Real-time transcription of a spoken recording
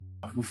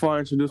Before I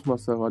introduce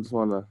myself, I just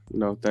want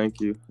to, thank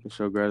you and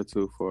show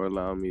gratitude for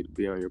allowing me to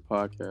be on your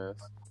podcast.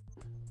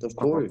 Of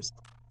Um, course.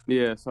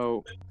 yeah,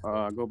 so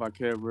I go by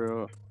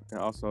KevReal and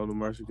also the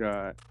Mercer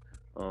Guide.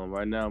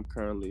 Right now, I'm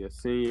currently a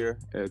senior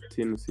at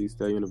Tennessee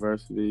State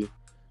University.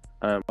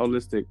 I'm a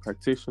holistic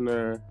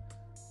practitioner,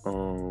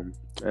 um,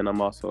 and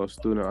I'm also a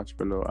student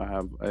entrepreneur. I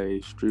have a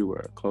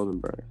streetwear clothing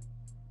brand.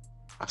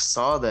 I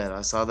saw that.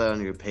 I saw that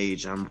on your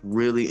page. I'm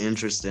really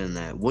interested in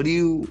that. What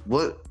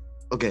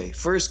okay,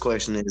 first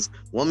question is,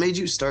 what made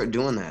you start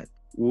doing that?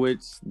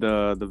 Which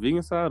the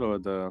vegan side or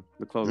the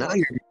clothing Now line?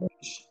 you're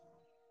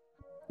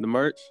The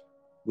merch.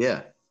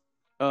 Yeah.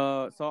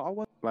 So I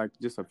was like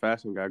just a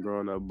fashion guy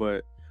growing up,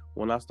 but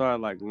when I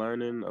started like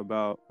learning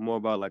about more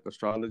about like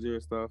astrology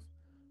and stuff,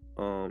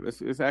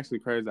 it's actually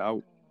crazy.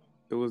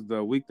 It was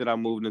the week that I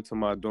moved into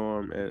my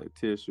dorm at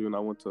TSU, and I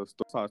went to a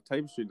store, saw a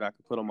tapestry that I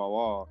could put on my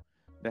wall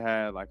that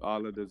had like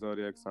all of the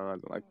zodiac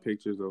signs and like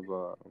pictures of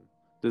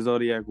the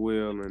zodiac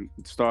wheel and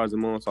stars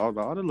and moons. So I was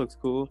like, oh, that looks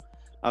cool.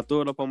 I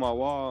threw it up on my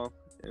wall,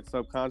 and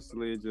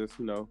subconsciously it just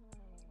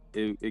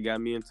it got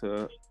me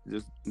into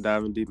just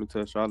diving deep into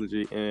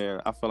astrology,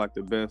 and I felt like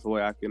the best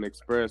way I can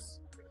express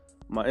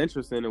my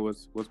interest in it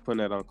was putting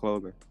that on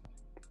clothing.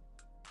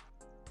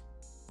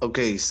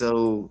 Okay,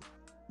 so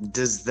would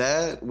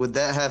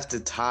that have to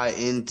tie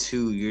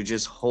into your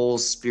just whole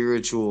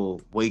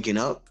spiritual waking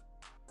up?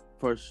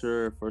 For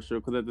sure, for sure.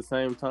 Because at the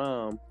same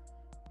time,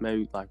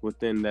 maybe like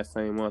within that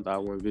same month, I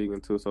went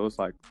vegan too. So it's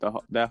like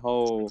that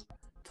whole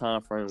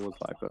time frame was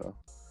like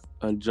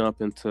a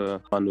jump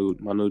into my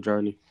new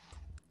journey.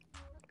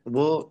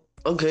 Well,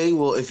 okay,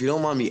 well, if you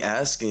don't mind me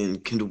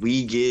asking, can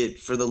we get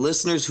for the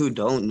listeners who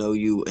don't know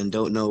you and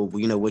don't know,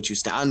 what you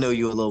stand, I know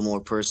you a little more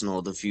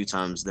personal the few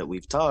times that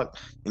we've talked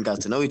and got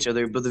to know each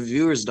other, but the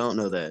viewers don't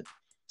know that.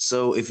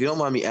 So, if you don't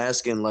mind me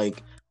asking,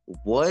 like,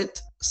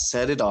 what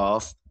set it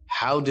off?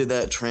 How did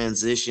that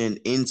transition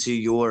into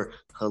your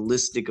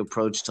holistic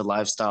approach to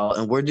lifestyle,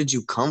 and where did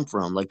you come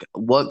from? Like,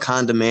 what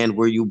kind of man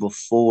were you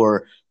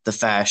before the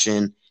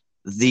fashion,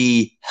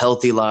 the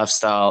healthy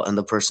lifestyle, and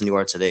the person you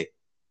are today?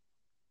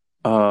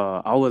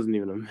 I wasn't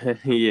even a man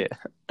yet.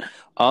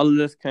 All of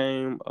this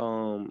came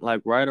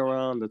like right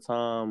around the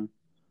time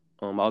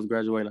I was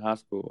graduating high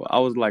school. I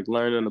was like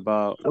learning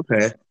about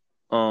Okay.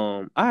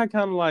 I had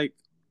kind of like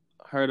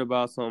heard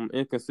about some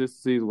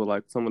inconsistencies with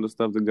like some of the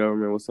stuff the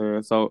government was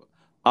saying. So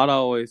I'd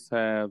always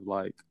have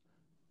like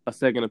a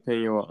second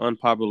opinion or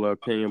unpopular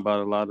opinion about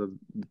a lot of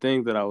the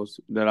things that I was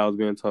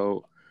being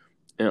told.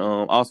 And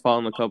I was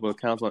following a couple of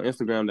accounts on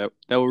Instagram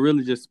that would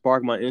really just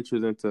spark my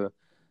interest into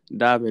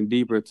diving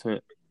deeper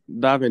to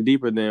diving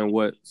deeper than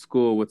what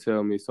school would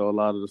tell me. So a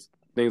lot of the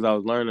things I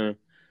was learning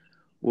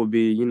would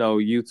be,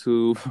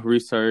 YouTube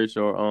research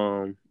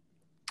or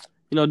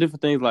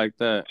different things like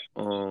that.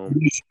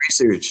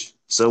 Research.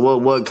 So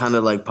what kind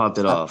of like popped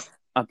it I off?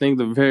 I think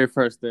the very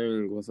first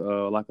thing was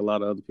like a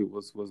lot of other people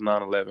was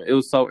 9/11. It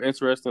was so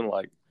interesting,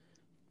 like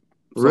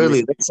so many.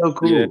 Really? That's so Yeah,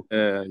 cool.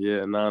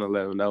 yeah,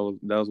 9/11.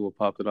 That was what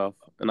popped it off.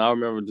 And I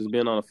remember just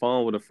being on the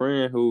phone with a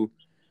friend who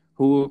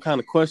kind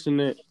of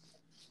questioned it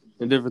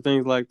and different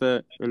things like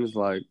that. And it's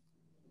like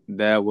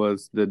that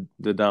was the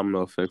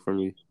domino effect for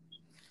me.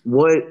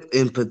 What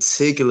in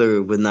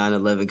particular with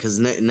 9/11? Because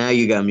now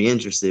you got me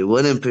interested.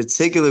 What in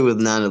particular with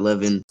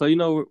 9/11?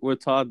 So we're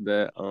taught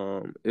that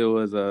it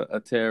was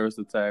a terrorist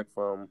attack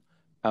from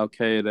Al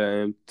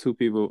Qaeda and two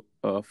people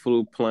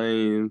flew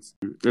planes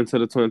into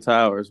the Twin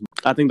Towers.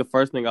 I think the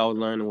first thing I was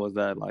learning was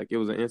that like it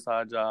was an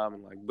inside job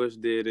and like Bush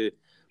did it,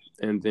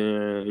 and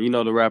then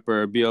the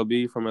rapper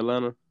B.O.B. from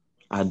Atlanta.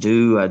 I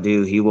do.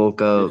 He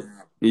woke up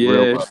real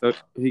Yeah, well. so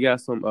he got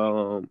some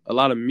a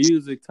lot of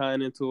music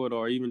tying into it,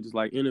 or even just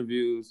like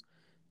interviews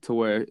to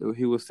where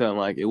he was saying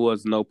like it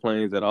was no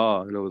planes at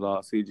all, and it was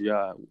all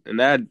CGI, and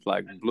that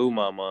like blew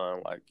my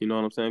mind. Like you know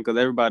what I'm saying? Because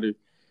everybody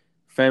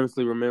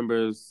famously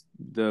remembers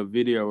the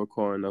video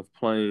recording of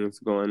planes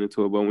going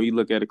into it, but when you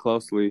look at it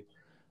closely,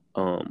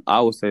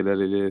 I would say that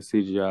it is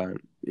CGI.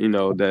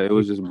 That it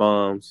was just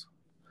bombs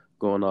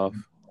going off.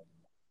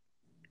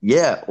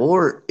 Yeah,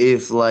 or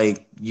if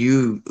like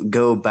you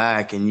go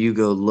back and you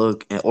go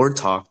look or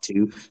talk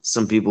to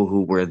some people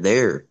who were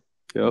there,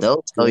 Yep.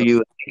 they'll tell Yep. you,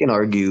 they can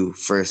argue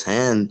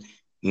firsthand,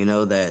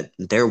 that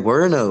there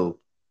were no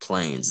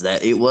planes,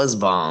 that it was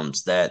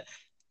bombs, that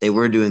they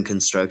were doing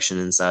construction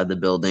inside the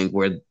building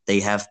where they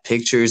have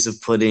pictures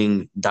of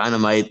putting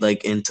dynamite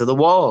like into the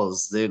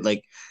walls. They're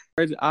like,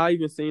 Crazy. I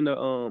even seen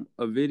a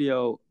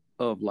video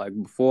of like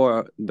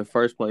before the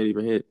first plane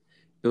even hit.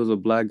 It was a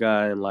black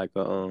guy in like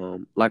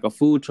a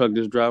food truck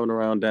just driving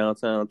around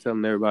downtown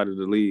telling everybody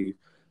to leave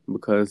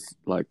because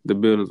like the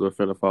buildings were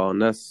finna fall, and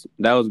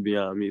that was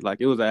beyond me. Like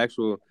it was an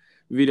actual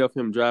video of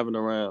him driving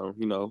around,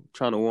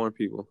 trying to warn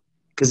people.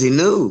 because he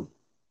knew.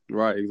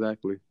 Right,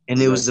 exactly. And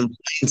it was Exactly.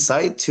 in plain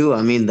sight too.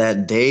 I mean,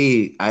 that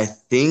day, I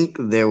think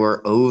there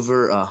were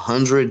over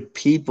 100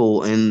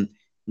 people in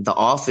the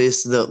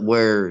office that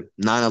where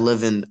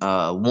 9/11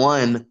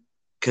 won.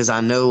 because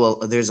I know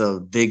there's a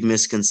big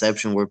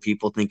misconception where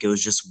people think it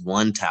was just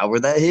one tower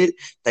that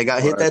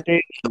got hit Right. that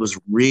day. It was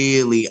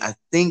really, I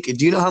think.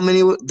 Do you know how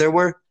many there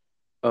were?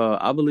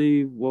 I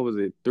believe what was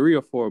it, 3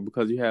 or 4?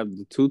 Because you have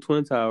the two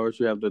twin towers,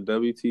 you have the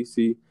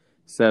WTC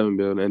 7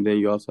 building, and then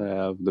you also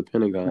have the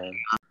Pentagon.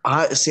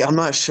 I see. I'm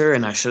not sure,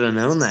 and I should have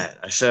known that.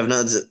 I should have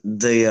known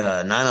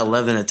the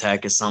 9/11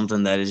 attack is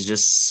something that is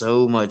just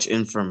so much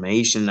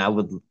information. I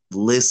would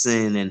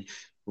listen and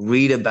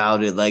read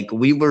about it. Like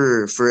we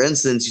were, for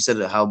instance, you said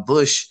how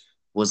Bush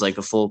was like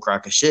a full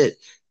crock of shit.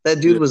 That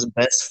dude Yeah, was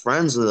best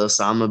friends with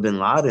Osama bin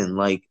Laden.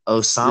 Like yeah,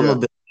 Osama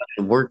bin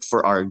Laden worked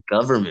for our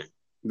government.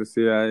 the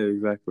CIA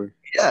exactly.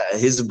 Yeah,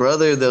 his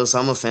brother, the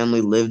Osama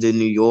family, lived in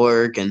New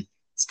York, and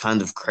it's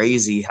kind of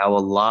crazy how a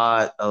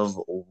lot of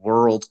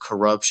world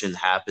corruption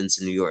happens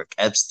in New York.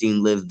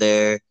 Epstein lived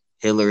there.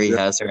 Hillary Yeah,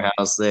 has her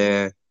house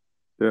there.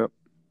 yeah.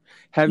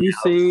 Have you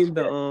Yeah, seen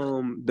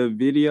the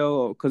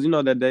video? Because you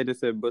know that day they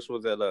said Bush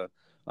was at a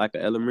like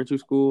an elementary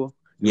school,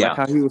 and like yeah.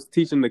 how he was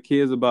teaching the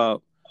kids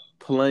about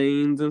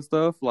planes and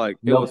stuff. Like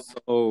Yep.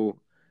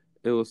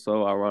 it was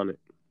so ironic.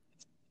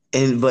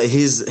 And but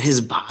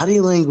his body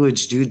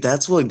language, dude,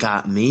 that's what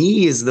got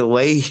me is the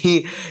way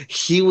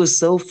he was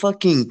so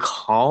fucking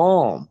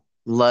calm.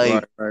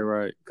 Right, Like right,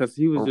 right. Because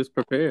he was just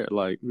prepared.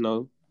 Like you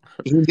know,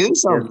 he knew he had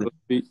his something. little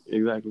speech.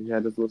 Exactly, he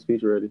had his little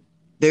speech ready.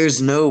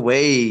 There's no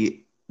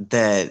way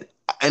that,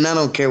 and I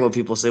don't care what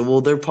people say,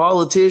 well, they're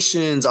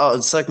politicians. Oh,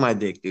 suck my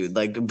dick, dude.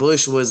 Like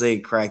Bush was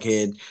a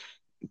crackhead,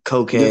 Just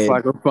cokehead.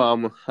 like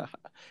Obama. Have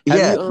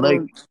Yeah, you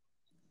like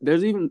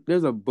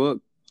there's a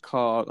book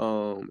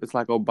called it's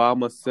like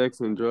Obama, Sex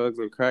and Drugs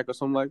and Crack or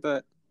something like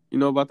that. You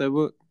know about that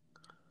book?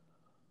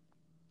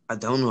 I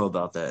don't know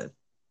about that.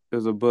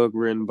 There's a book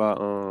written by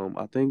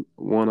I think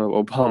one of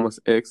Obama's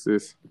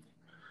exes.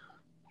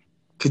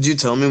 Could you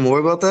tell me more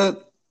about that?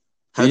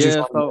 How'd you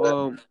Yeah,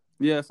 find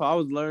that? so I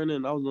was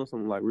learning, I was doing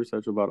some like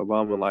research about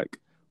Obama, like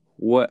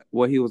what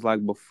he was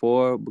like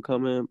before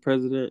becoming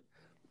president.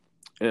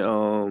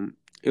 And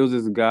it was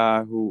this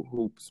guy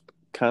who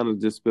kind of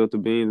just spilled the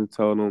beans and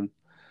told him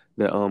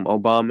that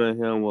Obama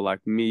and him would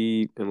like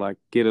meet and like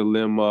get a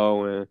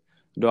limo and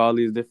do all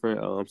these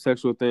different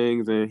sexual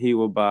things, and he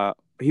would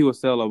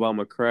sell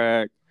Obama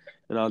crack,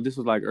 and this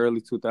was like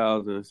early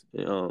 2000s.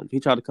 And, he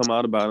tried to come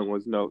out about it and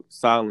was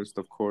silenced,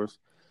 of course,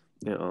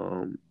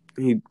 and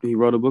he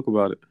wrote a book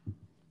about it.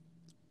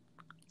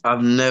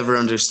 I've never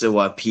understood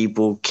why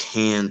people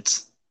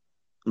can't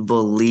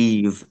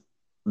believe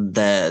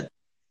that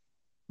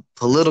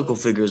political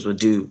figures would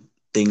do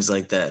things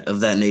like that, of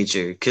that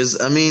nature. Because,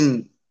 I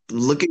mean,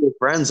 look at your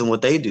friends and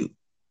what they do.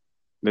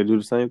 They do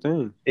the same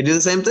thing. They do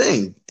the same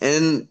thing.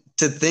 And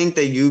to think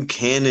that you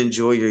can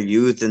enjoy your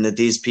youth and that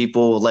these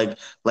people like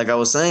I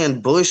was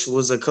saying, Bush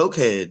was a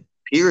cokehead.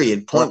 Period.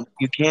 Right, Point.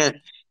 You can't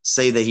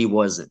say that he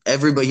wasn't.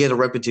 Everybody had a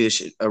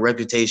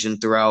reputation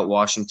throughout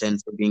Washington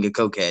for being a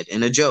cokehead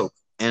and a joke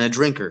and a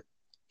drinker.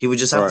 He would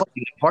just have right, fun.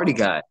 He was a party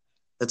guy.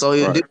 That's all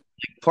he would do.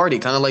 right. Party,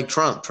 kind of like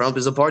Trump. Trump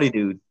is a party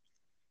dude.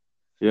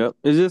 Yep.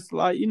 It's just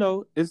like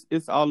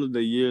it's all of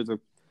the years of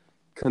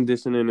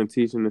conditioning and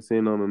teaching and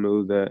seeing on the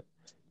news that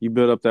you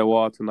build up that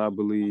wall to not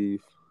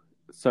believe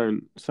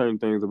certain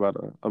things about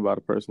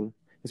a person,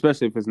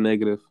 especially if it's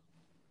negative.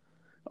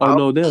 Oh I,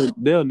 no,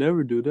 they'll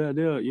never do that.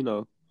 They'll you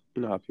know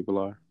how people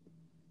are.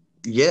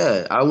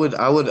 yeah, I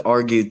would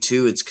argue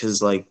too. It's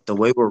because like the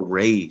way we're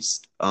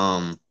raised.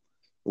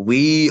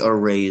 We are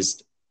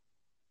raised.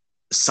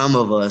 Some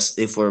of us,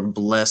 if we're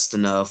blessed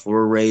enough,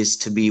 we're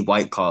raised to be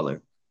white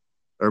collar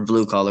or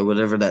blue collar,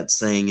 whatever that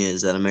saying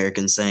is, that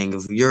American saying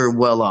of you're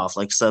well off,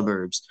 like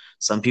suburbs.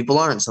 Some people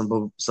aren't.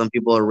 Some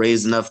people are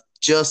raised enough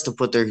just to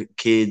put their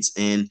kids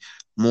in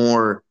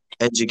more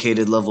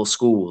educated level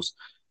schools.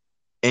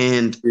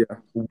 And Yeah,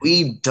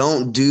 we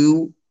don't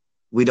do,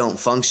 we don't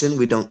function,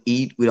 we don't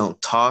eat, we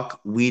don't talk,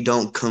 we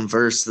don't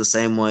converse the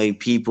same way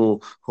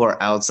people who are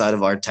outside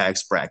of our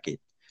tax bracket.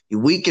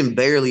 We can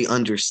barely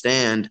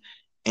understand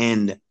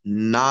and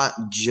not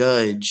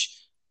judge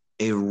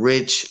a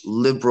rich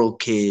liberal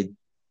kid,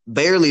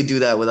 barely do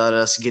that without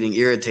us getting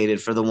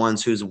irritated for the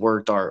ones who's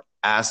worked our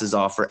asses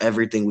off for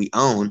everything we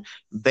own.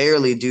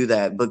 Barely do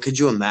that. But could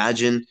you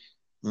imagine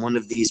one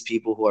of these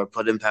people who are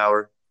put in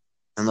power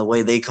and the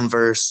way they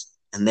converse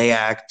and they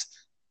act?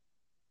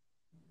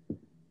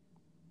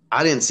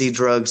 I didn't see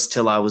drugs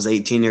till I was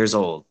 18 years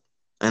old.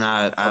 And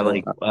I uh,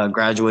 like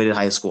graduated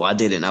high school. I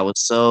didn't. I was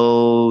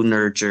so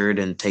nurtured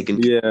and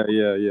taken care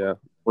yeah, yeah, yeah.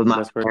 with my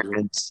That's crazy,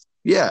 parents.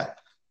 Yeah.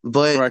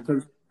 But right?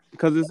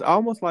 Because it's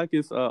almost like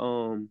it's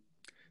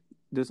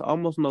there's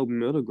almost no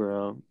middle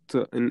ground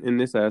to in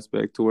this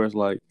aspect to where it's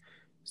like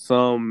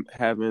some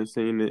haven't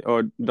seen it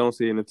or don't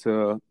see it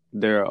until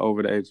they're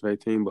over the age of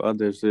 18, but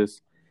others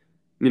just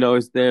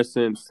it's there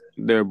since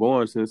they're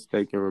born, since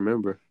they can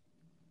remember.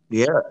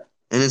 yeah.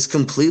 And it's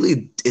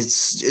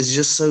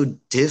just so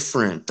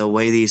different the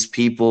way these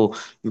people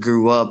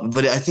grew up.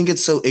 But I think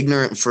it's so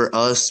ignorant for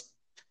us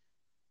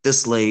the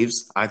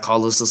slaves. I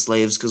call us the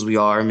slaves because we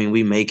are. I mean,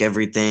 we make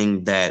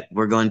everything that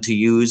we're going to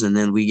use and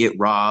then we get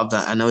robbed.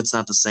 I know it's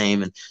not the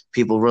same, and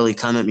people really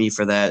come at me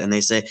for that. And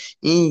they say,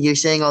 you're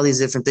saying all these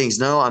different things.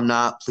 No, I'm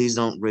not. Please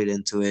don't read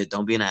into it.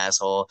 Don't be an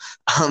asshole.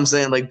 I'm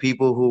saying like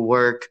people who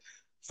work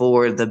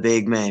for the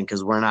big man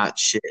because we're not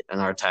shit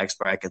and our tax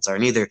brackets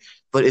aren't either.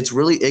 But it's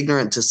really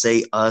ignorant to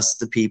say us,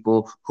 the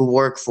people who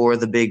work for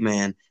the big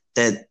man,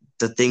 that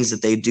the things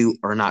that they do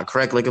are not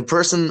correct. Like an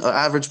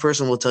average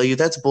person will tell you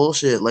that's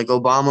bullshit. Like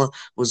Obama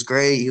was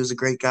great. He was a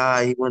great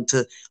guy. He went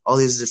to all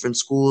these different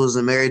schools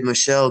and married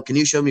Michelle. Can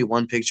you show me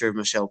one picture of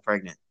Michelle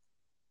pregnant?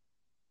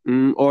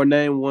 Or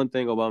name one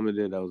thing Obama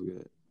did that was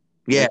good.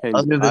 Yeah, They can't do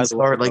other than either one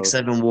start of like those.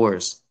 7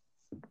 wars.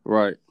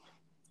 Right,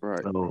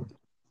 right. So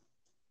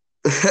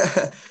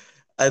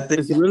I think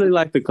It's really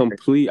like the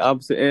complete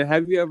opposite. And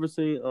have you ever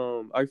seen?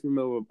 Are you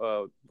familiar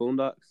with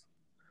Boondocks?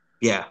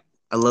 yeah,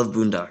 I love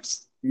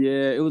Boondocks.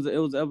 Yeah, it was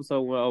an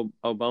episode where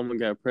Obama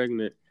got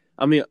pregnant.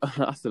 I mean,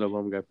 I said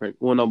Obama got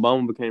pregnant when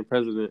Obama became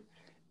president,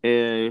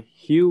 and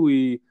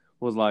Huey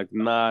was like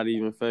not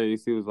even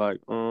phased. He was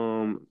like,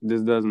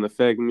 this doesn't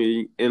affect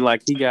me, and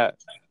like he got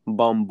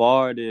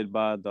bombarded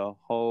by the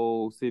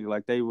whole city.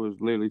 Like they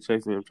was literally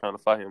chasing him, trying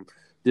to fight him,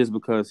 just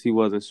because he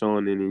wasn't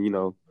showing any,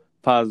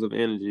 positive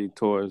energy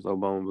towards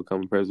Obama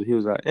becoming president. He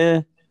was like,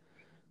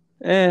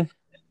 eh,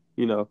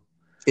 you know,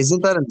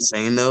 Isn't that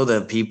insane though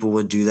that people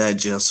would do that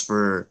just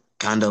for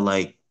kind of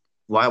like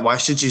why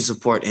should you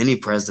support any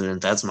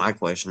president? That's my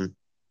question.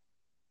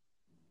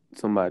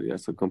 somebody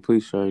that's a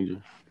complete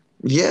stranger.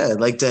 Yeah,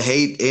 like to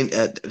hate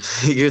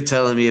you're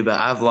telling me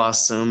about I've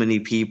lost so many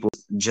people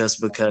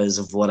just because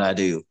of what I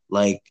do.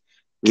 Like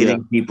Yeah.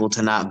 getting people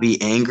to not be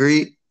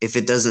angry if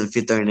it doesn't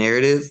fit their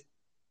narrative.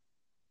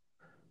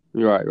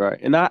 Right, right.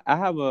 And I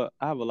have a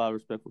lot of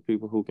respect for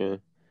people who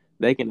can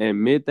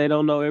admit they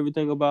don't know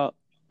everything about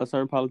a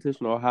certain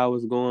politician or how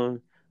it's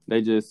going.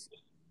 They just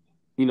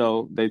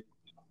they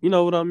you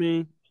know what I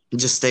mean?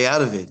 Just stay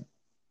out of it.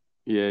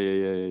 Yeah, yeah,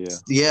 yeah, yeah, yeah.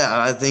 Yeah,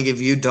 I think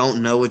if you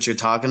don't know what you're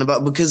talking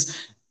about, because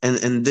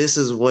and this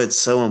is what's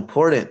so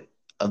important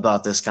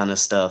about this kind of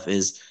stuff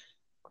is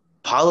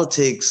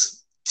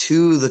politics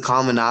to the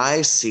common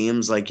eye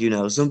seems like,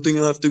 something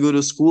you have to go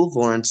to school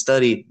for and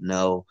study.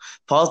 No,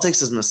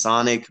 politics is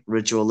Masonic,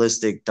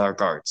 ritualistic,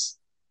 dark arts,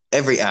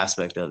 every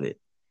aspect of it.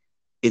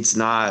 It's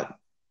not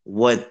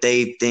what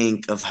they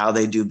think of how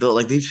they do build.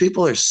 Like these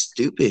people are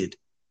stupid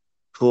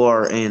who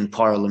are in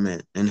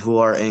parliament and who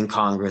are in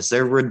Congress.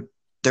 They're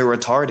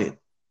retarded.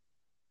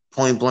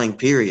 Point blank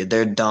period.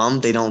 They're dumb.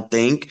 They don't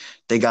think.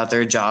 They got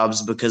their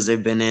jobs because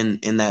they've been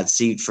in that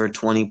seat for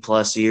 20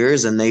 plus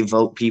years and they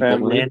vote people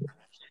Family, in.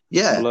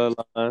 Yeah,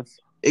 bloodlines.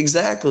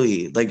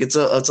 exactly. Like it's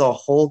a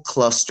whole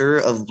cluster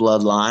of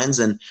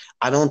bloodlines, and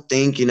I don't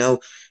think,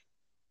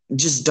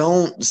 just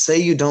don't say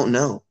you don't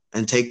know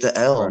and take the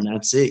L, Right, and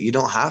that's it. You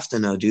don't have to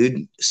know,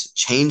 dude.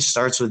 Change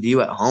starts with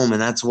you at home,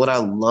 and that's what I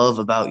love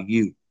about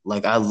you.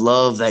 Like I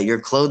love that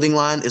your clothing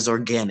line is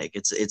organic.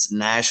 It's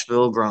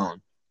Nashville grown.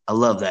 I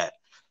love that.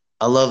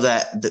 I love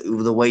that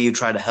the way you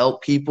try to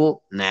help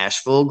people,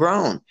 Nashville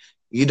grown.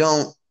 You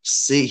don't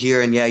sit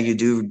here and yeah, you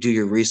do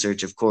your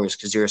research, of course,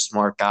 because you're a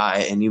smart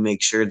guy and you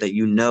make sure that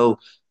you know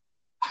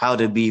how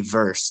to be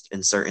versed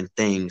in certain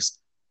things,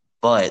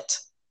 but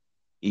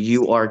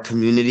you are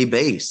community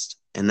based.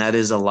 And that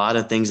is a lot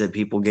of things that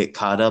people get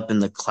caught up in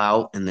the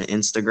clout and the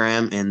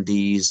Instagram and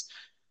these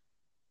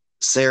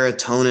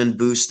serotonin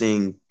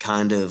boosting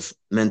kind of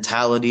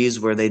mentalities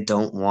where they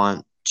don't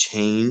want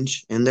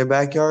change in their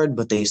backyard,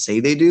 but they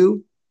say they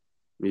do.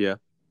 yeah,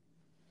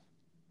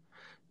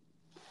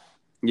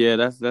 yeah.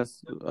 That's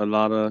a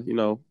lot of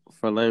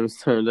for layman's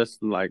terms. That's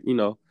like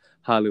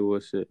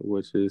Hollywood shit,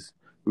 which is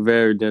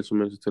very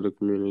detrimental to the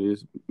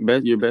communities.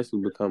 You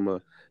basically become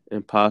a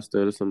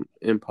imposter. There's some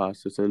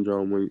imposter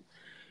syndrome when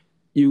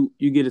you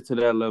get it to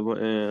that level.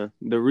 And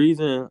the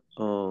reason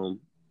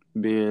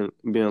being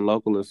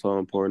local is so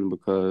important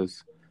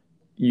because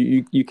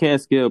you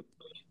can't skip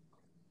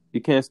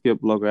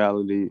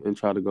locality and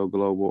try to go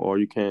global, or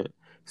you can't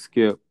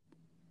skip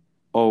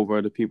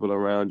over the people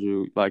around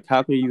you. Like,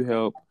 how can you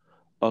help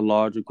a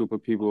larger group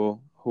of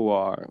people who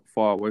are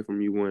far away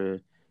from you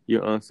when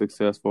you're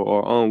unsuccessful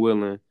or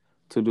unwilling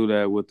to do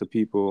that with the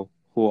people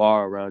who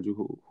are around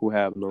you, who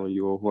have known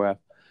you or who have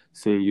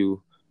seen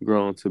you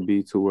grown to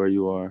be to where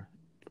you are?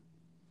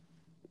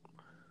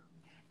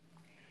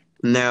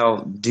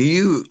 Now, if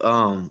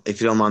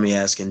you don't mind me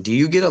asking, do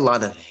you get a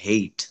lot of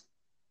hate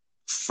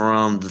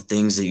from the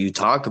things that you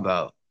talk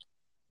about,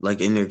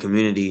 like in your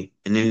community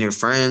and in your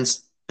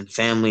friends and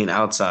family and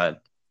outside?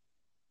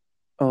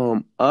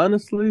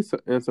 Honestly,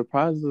 and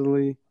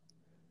surprisingly,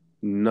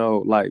 no.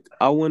 Like,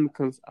 I wouldn't.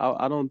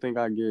 I don't think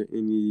I get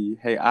any.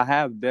 Hey, I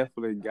have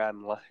definitely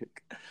gotten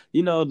like,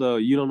 the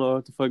you don't know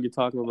what the fuck you're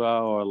talking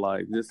about, or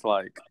like just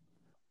like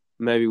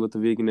maybe with the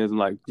veganism,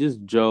 like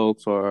just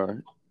jokes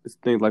or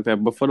things like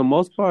that. But for the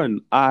most part,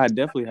 I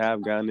definitely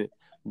have gotten it,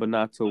 but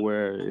not to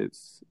where it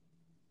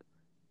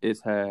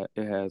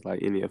has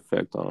like any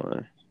effect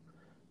on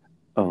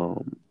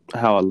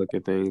how I look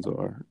at things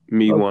or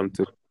me Oh, wanting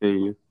to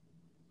continue.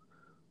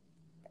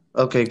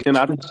 Okay. And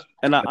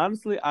I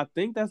honestly I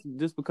think that's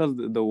just because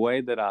the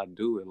way that I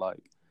do it.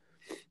 Like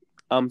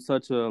I'm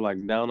such a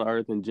like down to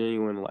earth and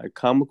genuine like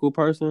comical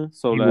person,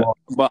 so You that are.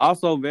 but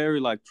also very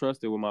like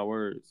trusted with my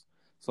words.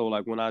 So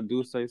like when I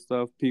do say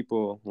stuff,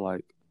 people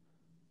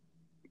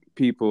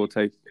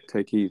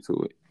take heed to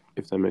it,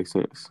 if that makes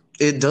sense.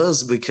 It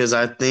does because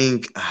I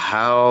think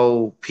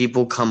how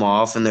people come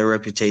off and their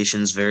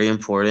reputation is very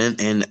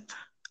important. And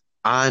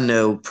I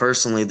know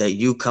personally that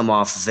you come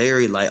off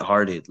very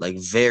lighthearted, like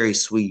very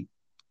sweet.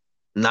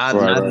 Right, Not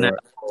right, right.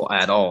 natural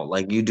at all.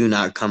 Like you do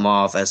not come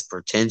off as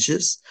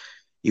pretentious.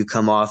 You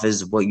come off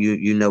as what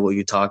you know what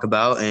you talk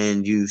about,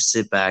 and you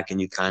sit back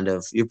and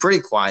you're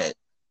pretty quiet.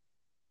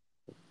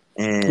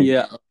 And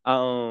Yeah, I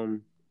was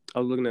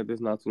looking at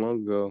this not too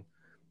long ago.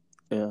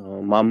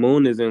 And, my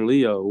moon is in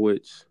Leo,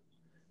 which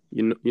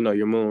you know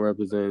your moon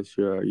represents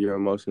your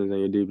emotions and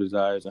your deep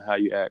desires and how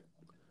you act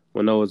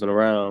when no one's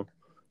around.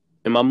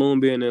 And my moon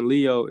being in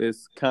Leo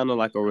is kind of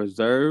like a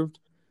reserved,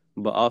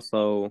 but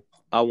also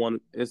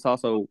it's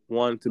also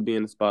wanting to be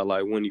in the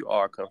spotlight when you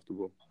are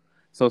comfortable.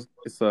 So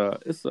it's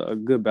a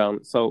good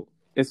balance. So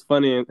it's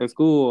funny in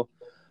school,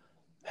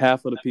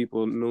 half of the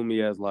people knew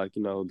me as like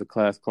the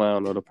class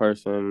clown or the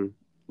person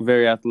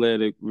very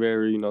athletic,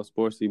 very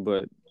sportsy,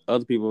 but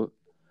other people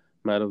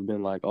might have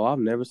been like, "Oh, I've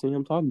never seen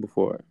him talk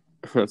before."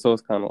 So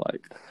it's kind of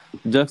like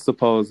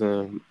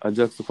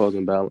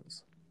juxtaposing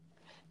balance.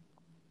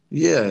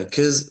 yeah,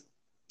 because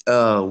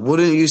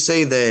wouldn't you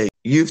say that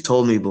you've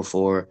told me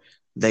before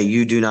that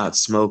you do not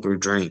smoke or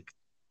drink,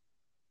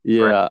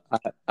 right? Yeah,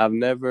 I've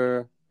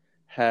never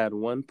had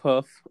one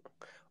puff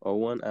or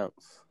 1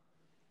 ounce.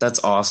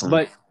 That's awesome.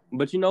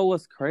 But you know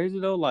what's crazy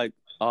though? Like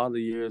all the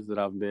years that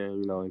I've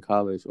been, in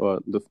college, or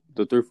the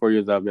 3 4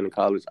 years that I've been in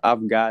college,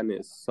 I've gotten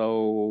it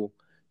so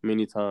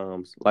many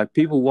times. Like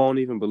people won't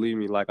even believe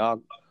me. Like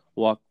I'll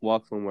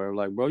walk somewhere,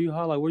 like, bro, you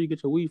high? Like where you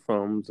get your weed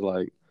from? It's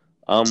like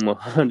I'm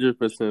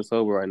 100%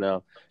 sober right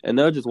now, and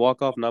they'll just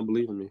walk off and not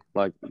believing me.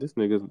 Like this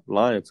nigga's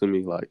lying to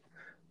me. Like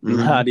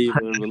Mhm. not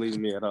even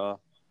believing me at all.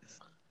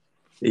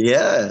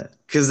 Yeah,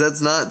 because that's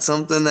not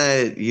something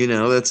that,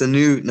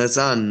 that's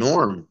not a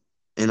norm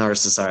in our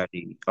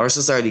society. Our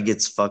society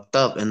gets fucked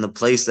up. And the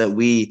place that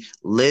we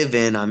live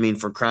in, I mean,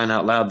 for crying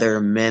out loud, there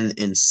are men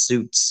in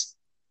suits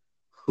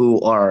who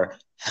are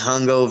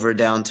hungover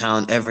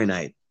downtown every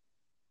night.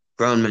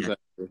 Grown men.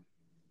 Exactly.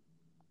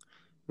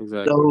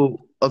 Exactly.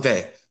 So,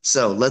 okay,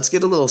 so let's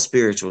get a little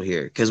spiritual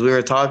here because we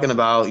were talking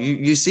about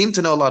you seem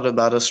to know a lot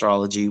about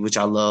astrology, which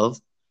I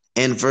love.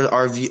 And for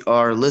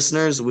our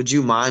listeners, would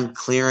you mind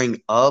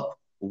clearing up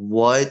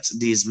what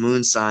these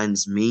moon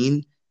signs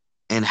mean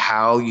and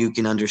how you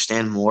can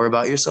understand more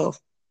about yourself?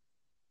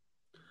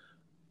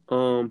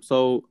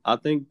 So I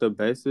think the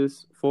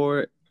basis for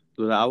it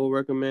that I would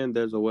recommend,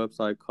 there's a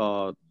website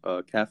called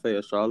Cafe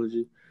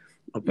Astrology.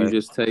 You Okay.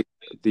 just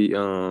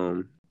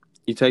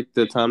you take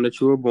the time that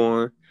you were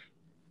born,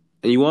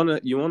 and you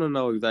wanna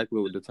know exactly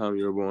what the time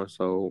you were born.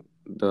 So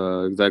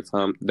the exact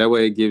time, that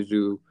way it gives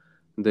you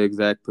the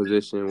exact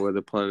position where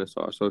the planets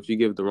are. So if you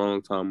give the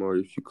wrong time or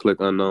if you click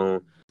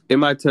unknown, it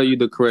might tell you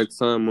the correct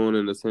sun, moon,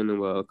 and ascendant,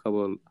 but a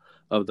couple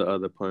of the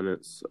other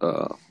planets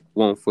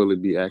won't fully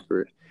be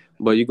accurate.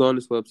 But you go on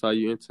this website,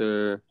 you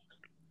enter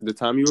the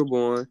time you were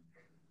born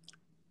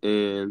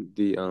and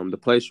the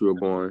place you were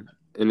born,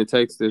 and it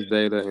takes this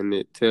data and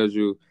it tells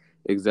you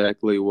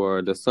exactly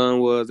where the sun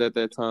was at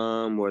that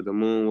time, where the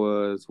moon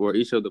was, where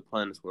each of the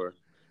planets were,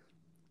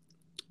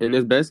 and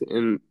it's basically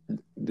and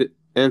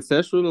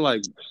ancestral,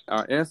 like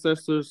our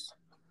ancestors,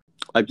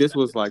 like this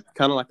was like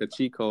kind of like a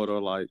cheat code,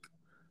 or like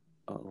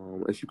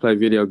if you play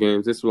video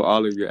games, this was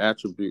all of your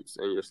attributes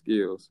and your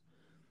skills,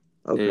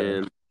 Okay.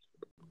 and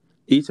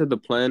each of the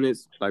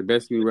planets like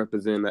basically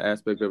represent the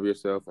aspect of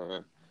yourself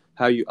and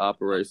how you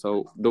operate.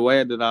 So the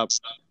way that I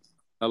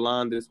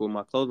align this with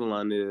my clothing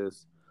line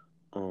is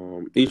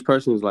each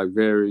person is like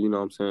very, what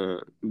I'm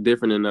saying,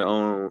 different in their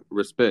own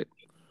respect.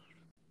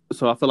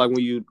 So I feel like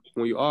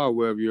when you are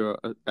aware of your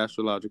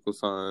astrological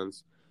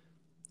signs,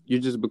 you're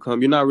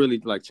not really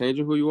like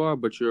changing who you are,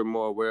 but you're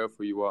more aware of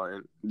who you are,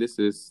 and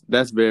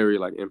that's very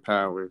like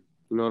empowering.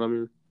 You know what I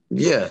mean?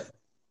 Yeah.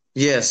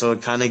 Yeah, so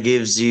it kind of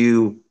gives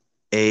you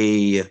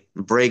a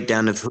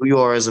breakdown of who you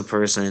are as a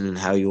person and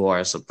how you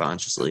are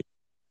subconsciously.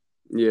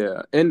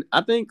 Yeah, and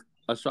I think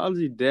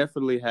astrology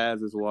definitely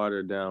has its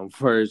watered down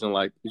version.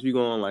 Like if you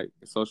go on like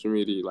social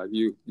media, like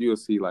you'll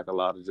see like a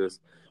lot of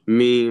just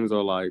memes,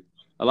 or like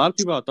a lot of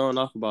people are thrown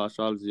off about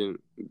astrology,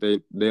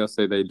 and they'll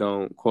say they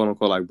don't quote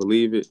unquote like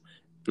believe it.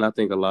 And I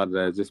think a lot of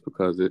that is just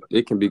because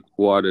it can be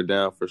watered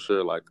down for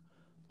sure. Like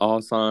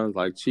all signs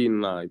like cheating,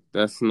 like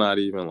that's not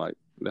even like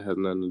that has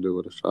nothing to do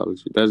with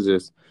astrology. That's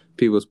just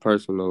people's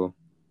personal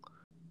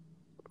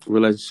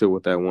relationship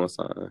with that one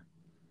sign.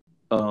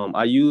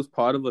 I use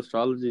part of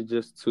astrology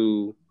just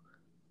to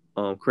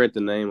create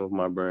the name of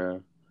my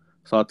brand.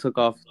 So I took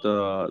off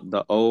the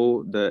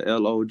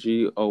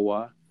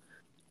Logoy,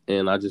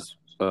 and I just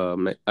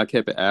I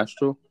kept it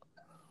Astral.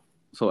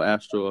 So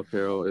Astral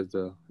Apparel is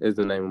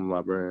the name of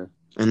my brand.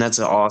 And that's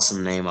an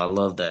awesome name. I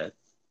love that.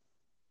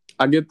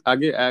 I get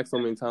asked so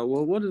many times.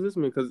 Well, what does this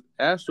mean? Because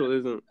astral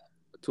isn't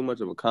too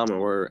much of a common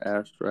word.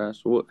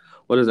 Astral.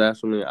 What does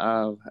astral mean?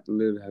 I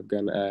literally have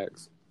gotten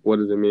asked. What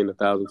does it mean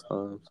 1,000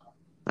 times?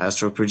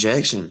 Astral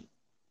projection.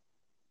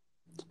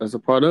 That's a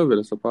part of it.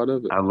 It's a part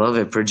of it. I love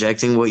it.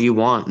 Projecting what you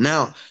want.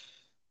 Now,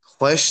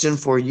 question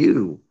for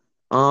you.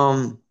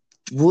 Um,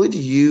 would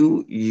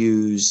you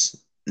use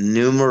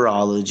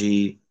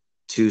numerology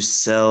to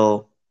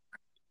sell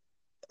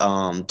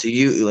to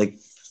you like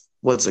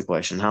what's the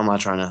question? How am I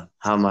trying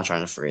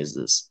to phrase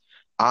this?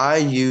 I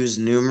use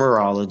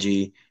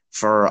numerology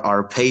for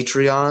our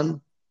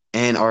Patreon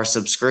and our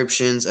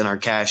subscriptions and our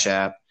Cash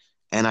App,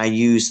 and I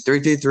use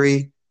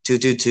 333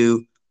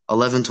 222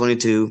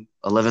 1122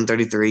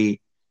 1133.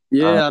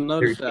 Yeah, I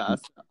noticed that.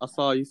 I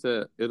saw you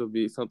said it'll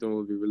be something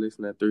we'll be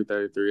releasing at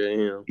 3:33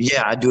 a.m.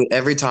 Yeah, I do it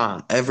every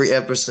time. Every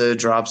episode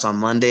drops on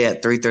Monday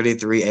at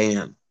 3:33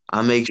 a.m.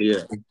 I make Yeah.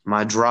 sure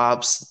my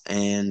drops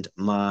and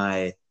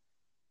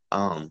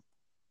um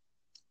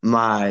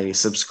my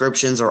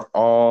subscriptions are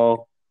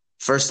all,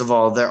 first of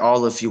all, they're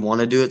all if you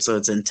want to do it, so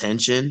it's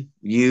intention.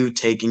 You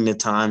taking the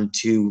time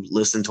to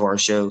listen to our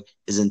show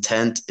is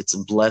intent. It's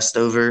blessed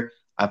over.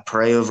 I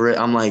pray over it.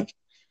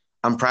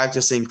 I'm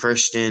practicing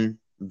Christian,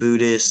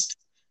 Buddhist,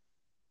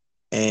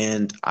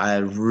 and I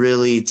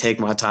really take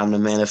my time to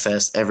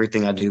manifest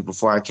everything I do.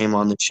 Before I came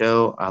on the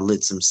show, I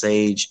lit some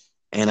sage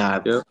and I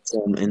put Yep.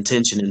 some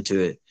intention into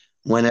it.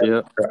 Whenever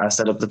Yep. I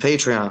set up the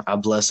Patreon, I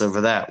bless over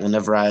that.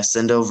 Whenever I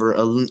send over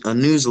a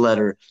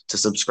newsletter to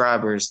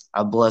subscribers,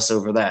 I bless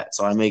over that.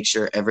 So I make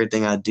sure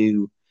everything I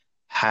do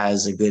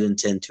has a good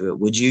intent to it.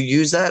 Would you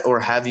use that, or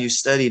have you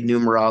studied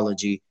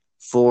numerology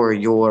for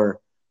your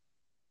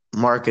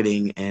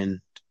marketing and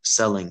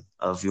selling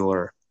of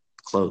your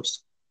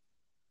clothes?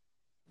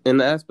 In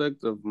the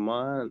aspect of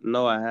mine,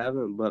 no, I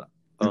haven't, but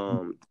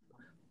um,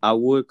 I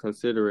would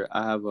consider it.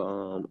 I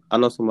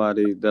know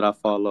somebody that I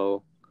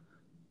follow,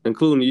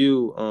 including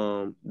you,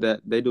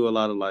 that they do a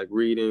lot of like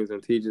readings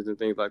and teachings and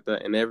things like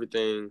that, and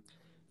everything.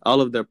 All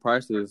of their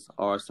prices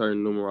are a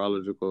certain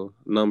numerological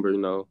number.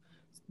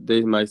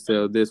 They might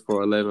sell this for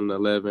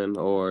 1111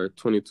 or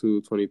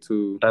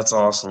 2222. That's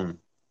awesome.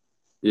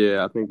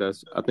 Yeah, I think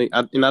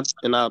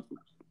and I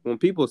when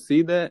people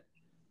see that,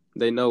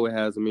 they know it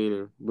has a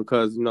meaning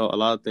because a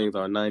lot of things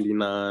are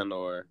 99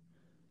 or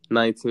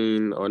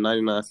 19 or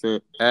 99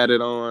 cent added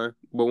on.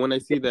 But when they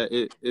see that,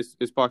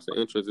 it sparks an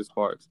interest. It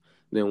sparks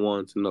them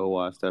wanting to know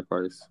why it's that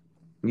price.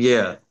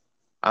 Yeah.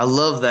 I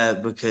love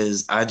that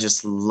because I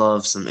just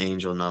love some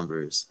angel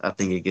numbers. I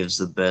think it gives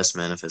the best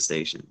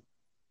manifestation.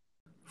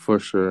 For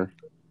sure.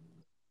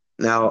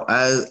 Now,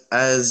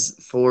 as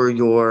for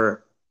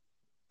your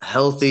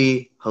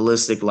healthy,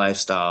 holistic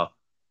lifestyle,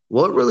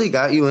 what really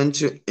got you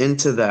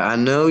into that? I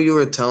know you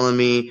were telling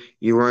me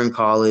you were in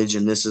college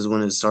and this is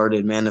when it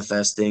started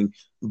manifesting,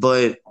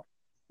 but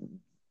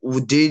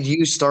did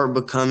you start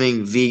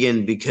becoming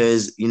vegan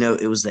because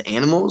it was the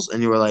animals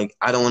and you were like,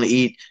 I don't want to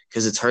eat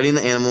because it's hurting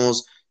the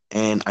animals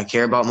and I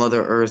care about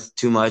Mother Earth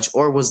too much?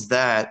 Or was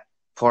that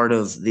part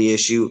of the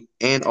issue?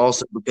 And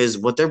also because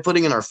what they're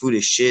putting in our food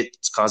is shit.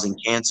 It's causing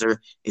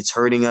cancer, it's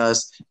hurting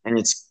us, and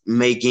it's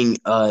making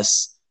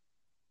us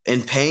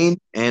in pain.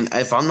 And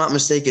if I'm not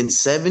mistaken,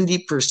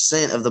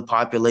 70% of the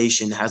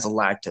population has a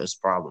lactose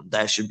problem.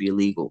 That should be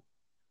illegal.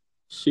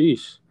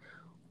 Sheesh.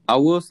 I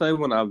will say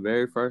when I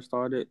very first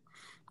started,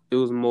 it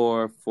was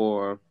more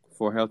for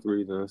health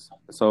reasons.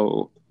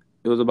 So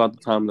it was about the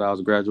time that I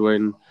was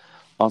graduating.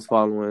 I was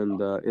following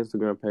the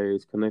Instagram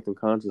page Connecting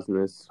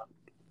Consciousness.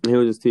 He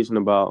was just teaching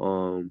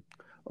about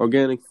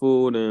organic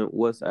food and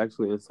what's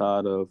actually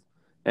inside of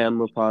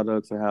animal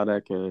products and how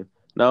that can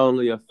not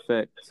only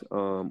affect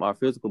our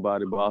physical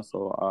body but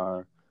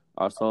also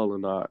our soul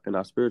and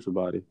our spiritual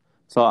body.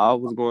 So I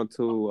was going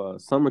to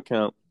summer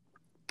camp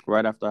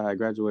right after I had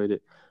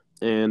graduated,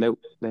 and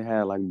they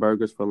had like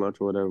burgers for lunch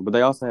or whatever, but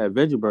they also had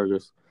veggie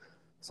burgers.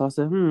 So I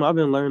said, I've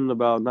been learning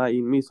about not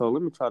eating meat, so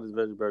let me try this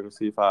veggie burger and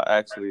see if I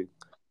actually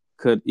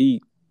could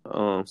eat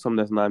something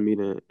that's not meat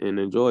and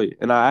enjoy it.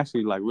 And I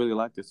actually like really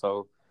liked it.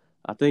 So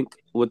I think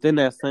within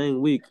that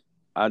same week,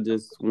 I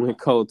just went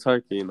cold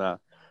turkey and I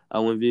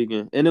went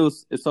vegan. And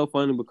it's so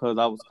funny because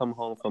I was coming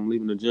home from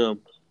leaving the gym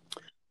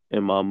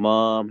and my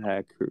mom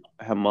had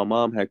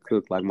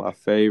cooked like my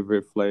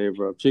favorite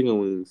flavor of chicken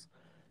wings,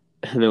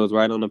 and it was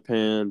right on the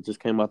pan, just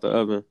came out the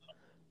oven.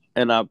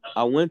 And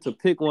I went to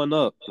pick one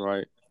up,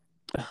 right?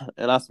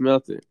 And I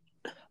smelt it.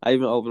 I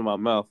even opened my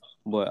mouth,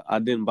 but I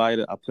didn't bite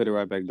it. I put it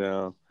right back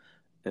down,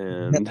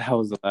 and that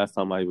was the last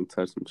time I even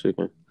touched some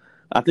chicken.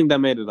 I think that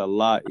made it a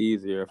lot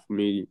easier for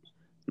me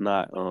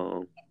not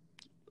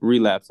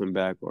relapsing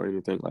back or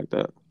anything like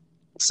that.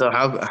 So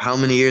how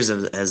many years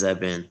has that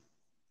been?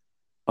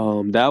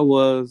 That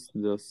was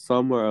the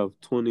summer of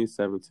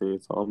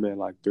 2017, so I'm at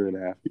like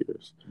 3.5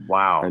 years right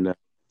Wow. now.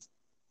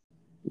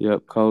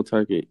 Yep, cold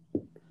turkey.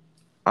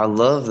 I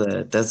love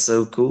that. That's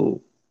so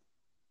cool.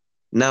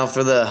 Now,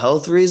 for the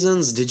health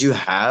reasons, did you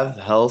have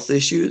health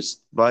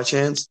issues by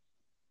chance?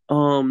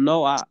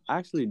 No, I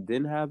actually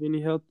didn't have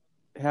any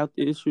health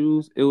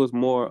issues. It was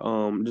more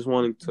just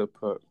wanting to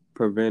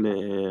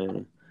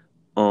preventing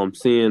and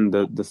seeing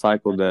the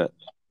cycle that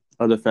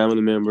other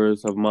family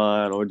members of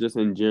mine or just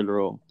in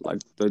general, like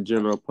the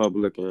general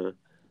public and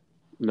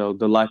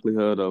the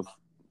likelihood of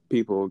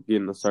people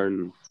getting a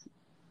certain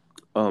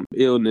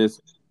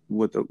illness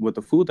with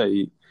the food they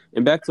eat.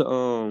 And back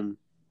to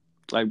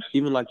like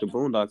even like the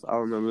Boondocks, I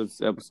remember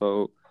this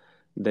episode.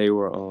 They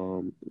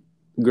were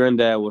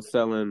granddad was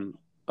selling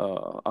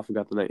I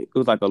forgot the name. It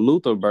was like a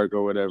Luther burger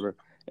or whatever.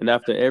 And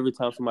after every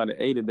time somebody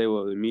ate it, they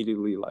would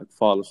immediately like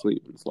fall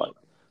asleep. It's like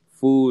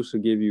food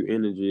should give you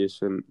energy. It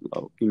shouldn't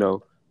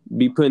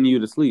be putting you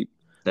to sleep.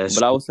 That's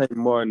But I would say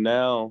more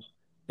now.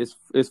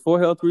 It's for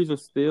health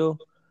reasons still,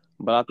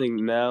 but I think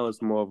now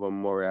it's more of a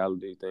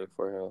morality thing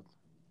for health.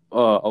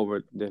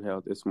 Over than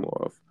health. It's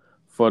more of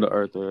for the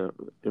earth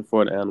and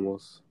for the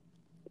animals.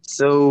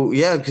 so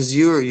yeah, because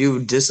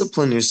you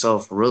discipline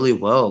yourself really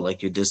well.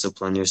 Like you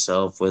discipline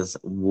yourself with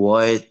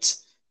what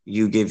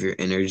you give your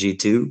energy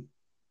to.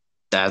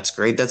 That's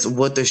great. That's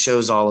what the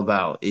show's all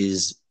about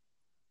is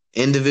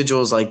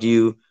individuals like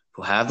you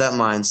who have that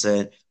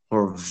mindset, who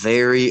are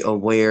very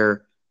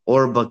aware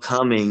or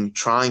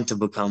trying to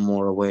become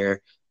more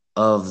aware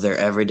of their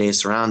everyday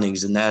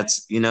surroundings. And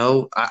that's,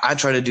 I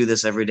try to do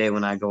this every day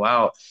when I go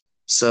out.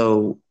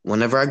 So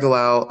whenever I go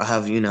out, I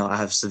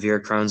have severe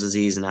Crohn's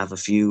disease and I have a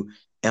few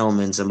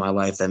ailments in my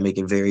life that make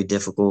it very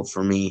difficult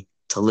for me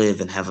to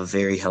live and have a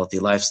very healthy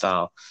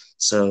lifestyle.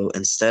 So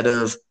instead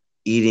of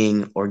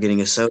eating or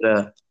getting a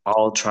soda,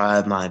 I'll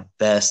try my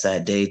best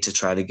that day to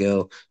try to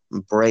go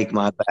break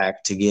my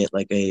back to get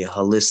like a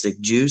holistic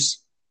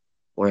juice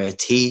or a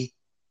tea,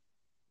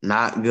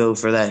 not go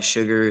for that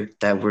sugar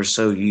that we're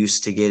so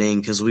used to getting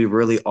because we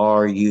really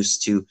are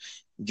used to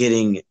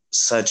getting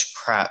such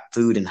crap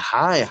food and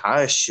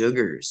high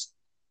sugars.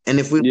 And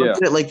if we look Yeah,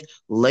 at it, like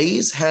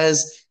Lay's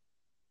has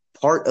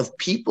part of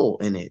people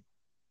in it.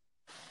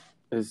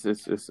 it's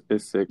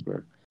sick,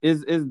 man.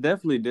 It's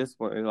definitely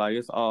discipline. Like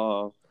it's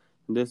all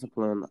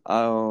discipline.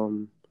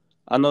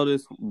 I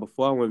noticed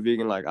before I went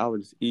vegan, like I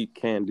would just eat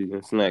candy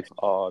and snacks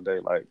all day.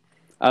 Like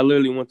I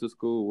literally went to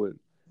school with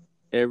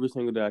every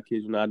single day. I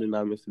kid you not, I did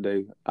not miss a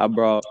day. I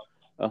brought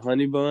a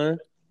honey bun.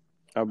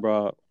 I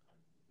brought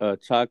a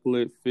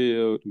chocolate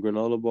filled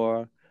granola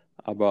bar.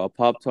 I brought a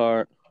Pop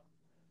Tart.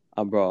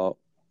 I brought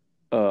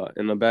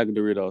in a bag of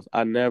Doritos.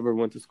 I never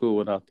went to school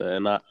without that,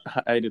 and I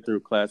ate it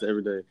through class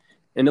every day.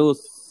 And it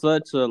was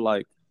such a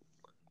like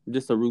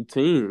just a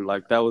routine.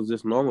 Like that was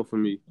just normal for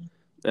me.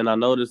 And I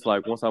noticed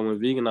like once I went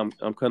vegan, I'm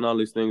cutting all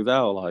these things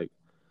out. Like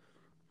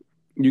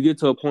you get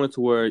to a point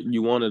to where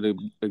you want it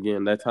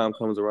again. That time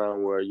comes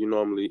around where you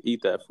normally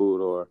eat that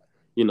food, or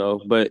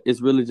but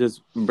it's really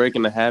just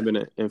breaking the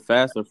habit and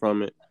fasting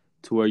from it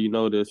to where you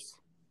notice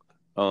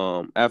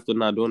after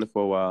not doing it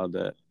for a while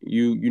that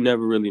you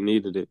never really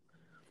needed it.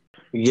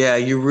 Yeah,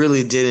 you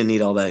really didn't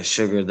need all that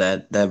sugar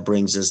that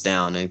brings us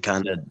down and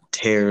kind of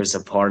tears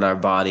apart our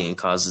body and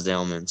causes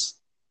ailments.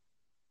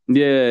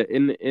 Yeah,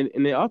 and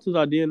it alters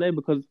our DNA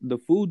because the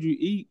food you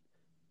eat,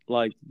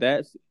 like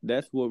that's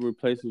what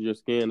replaces your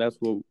skin. That's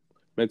what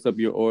makes up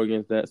your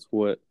organs. That's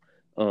what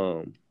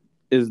um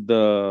is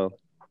the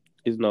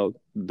is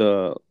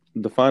the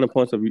final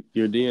points of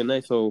your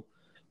DNA. So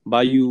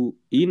by you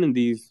eating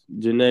these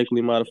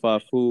genetically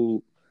modified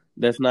food,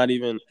 that's not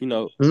even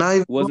Not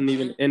even, wasn't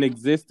even in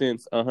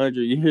existence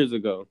 100 years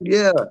ago.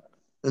 yeah,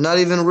 not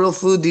even real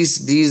food. These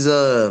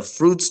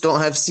fruits don't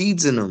have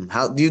seeds in them.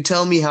 How do you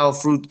tell me how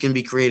fruit can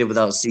be created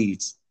without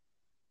seeds?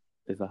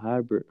 It's a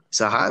hybrid.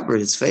 It's a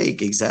hybrid. It's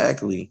fake.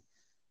 Exactly.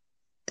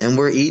 And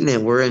we're eating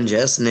it, we're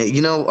ingesting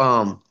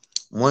it.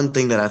 One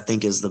thing that I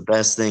think is the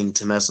best thing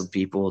to mess with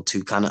people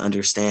to kind of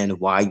understand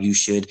why you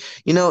should,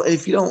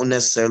 if you don't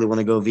necessarily want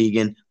to go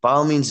vegan, by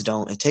all means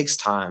don't. It takes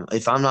time.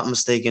 If I'm not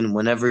mistaken,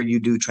 whenever you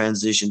do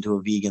transition to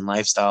a vegan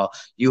lifestyle,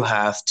 you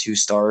have to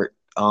start.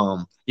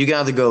 You can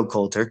either go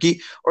cold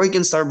turkey or you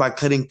can start by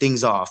cutting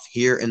things off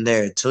here and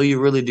there until you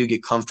really do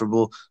get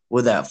comfortable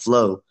with that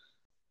flow.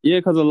 Yeah,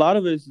 because a lot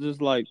of it's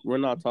just like we're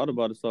not taught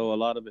about it, so a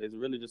lot of it is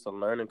really just a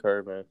learning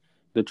curve, and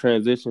the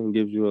transition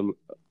gives you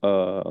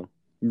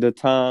the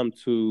time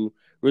to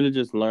really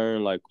just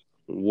learn like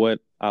what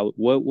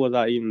was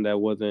I eating that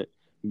wasn't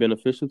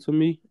beneficial to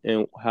me,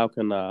 and how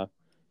can I,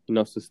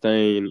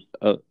 sustain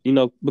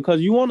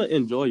because you want to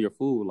enjoy your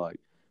food. Like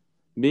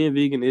being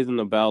vegan isn't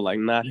about like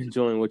not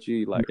enjoying what you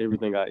eat. Like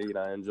everything I eat,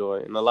 I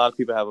enjoy, and a lot of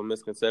people have a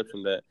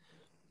misconception that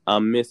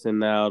I'm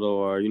missing out,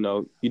 or you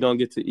don't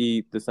get to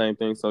eat the same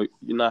thing, so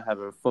you're not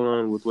having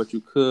fun with what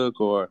you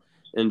cook or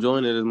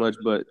enjoying it as much.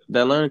 But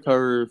that learning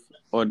curve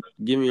or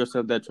giving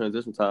yourself that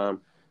transition time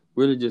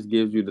really just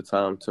gives you the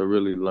time to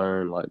really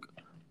learn like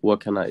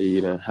what can I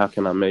eat and how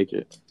can I make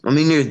it. I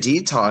mean, you're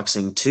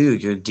detoxing too.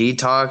 You're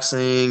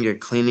detoxing, you're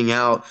cleaning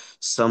out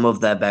some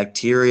of that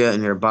bacteria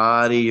in your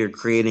body, you're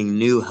creating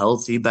new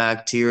healthy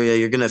bacteria.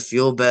 You're gonna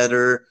feel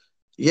better.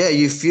 Yeah,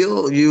 you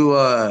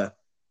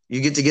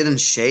get to get in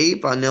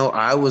shape. I know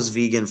I was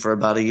vegan for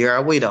about a year.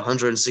 I weighed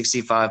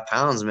 165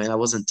 pounds, man. I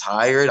wasn't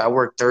tired. I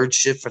worked third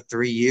shift for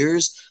 3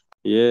 years.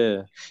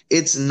 Yeah,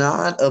 It's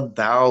not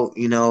about,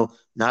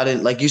 not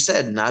in, like you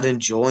said, not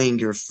enjoying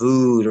your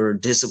food or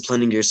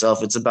disciplining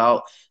yourself. It's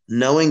about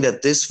knowing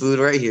that this food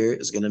right here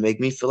is going to make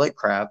me feel like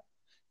crap.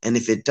 And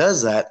if it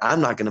does that,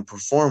 I'm not going to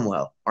perform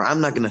well, or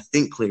I'm not going to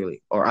think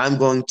clearly, or I'm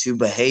going to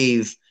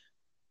behave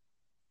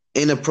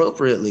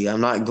inappropriately.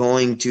 I'm not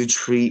going to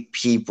treat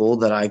people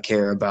that I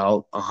care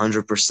about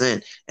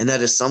 100%. And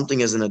that is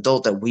something as an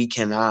adult that we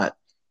cannot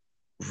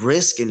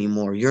risk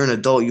anymore. You're an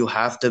adult. You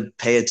have to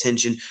pay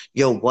attention.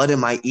 Yo, what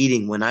am I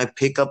eating? When I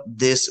pick up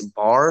this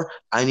bar,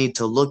 I need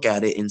to look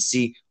at it and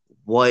see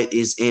what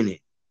is in it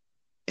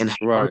and how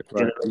Right, it's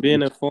going right. to make me.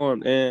 Being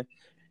informed, and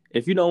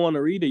if you don't want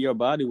to read it, your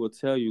body will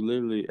tell you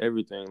literally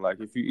everything. Like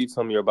if you eat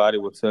something, your body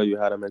will tell you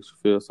how that makes you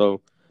feel.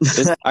 So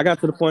it's I got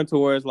to the point to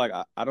where it's like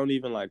I don't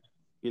even like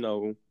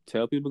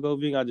tell people to go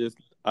vegan.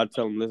 I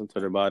tell them listen to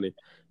their body,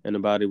 and the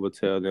body will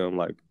tell them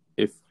like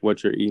if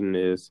what you're eating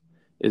is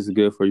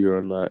good for you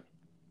or not.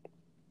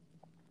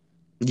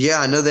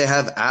 Yeah, I know they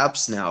have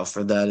apps now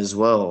for that as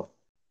well.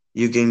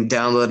 You can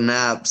download an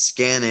app,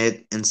 scan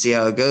it, and see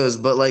how it goes.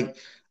 But like,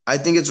 I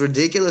think it's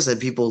ridiculous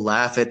that people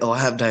laugh at, oh, I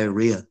have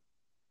diarrhea.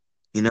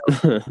 You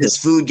know, this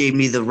food gave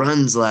me the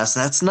runs last.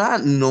 That's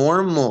not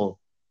normal.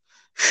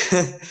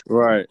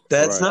 Right,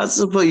 That's right, not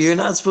supposed, you're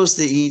not supposed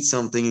to eat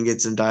something and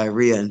get some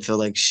diarrhea and feel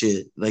like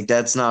shit. Like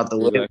that's not the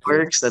way it exactly.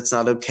 works. That's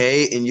not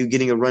okay. And you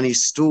getting a runny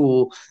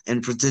stool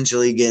and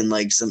potentially getting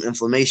like some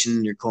inflammation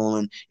in your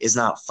colon is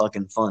not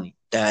fucking funny.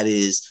 That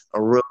is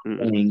a real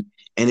Mm-mm. thing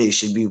and it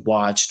should be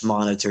watched,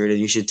 monitored, and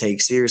you should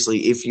take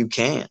seriously if you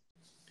can.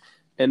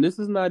 And this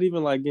is not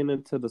even like getting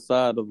into the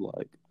side of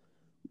like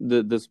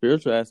the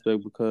spiritual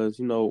aspect because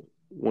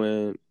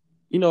when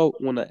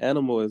an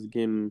animal is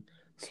getting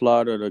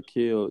slaughtered or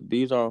killed,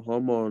 these are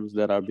hormones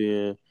that are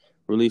being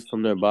released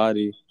from their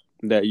body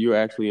that you're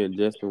actually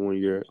ingesting when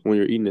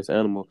you're eating this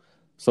animal.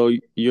 So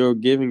you're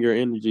giving your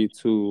energy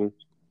to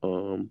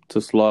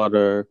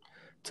slaughter,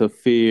 to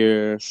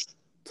fear,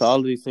 to all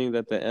of these things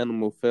that the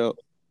animal felt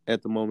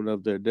at the moment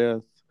of their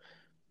death,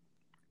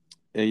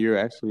 and you're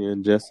actually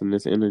ingesting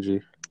this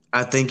energy.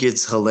 I think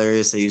it's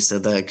hilarious that you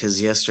said that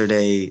because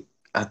yesterday,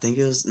 I think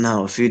it was,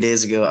 no, a few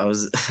days ago, I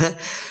was,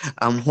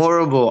 I'm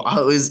horrible.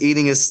 I was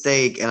eating a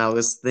steak and I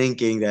was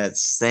thinking that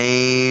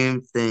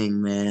same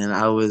thing, man.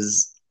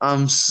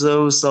 I'm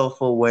so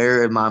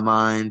self-aware in my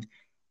mind.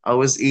 I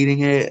was eating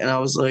it and I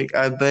was like,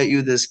 I bet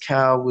you this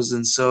cow was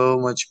in so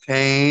much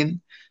pain.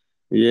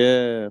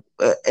 Yeah.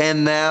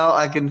 And now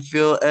I can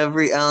feel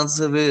every ounce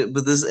of it,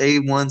 but this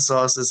A1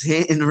 sauce is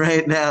hitting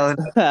right now in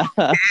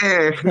the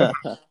air.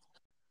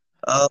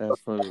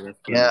 That's funny. That's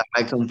Yeah,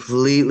 funny. I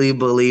completely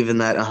believe in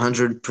that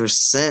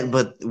 100%,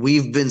 but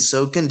we've been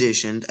so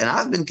conditioned, and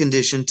I've been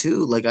conditioned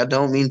too. Like, I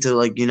don't mean to,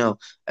 like,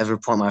 ever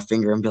point my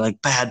finger and be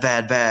like, bad,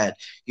 bad, bad.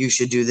 You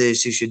should do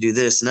this. You should do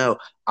this. No,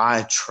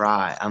 I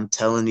try. I'm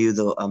telling you,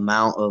 the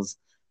amount of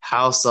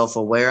how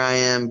self-aware I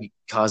am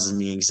causes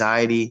me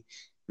anxiety,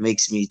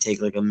 makes me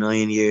take like a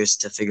million years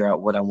to figure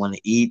out what I want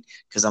to eat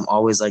because I'm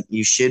always like,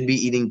 you should be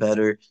eating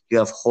better. You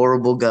have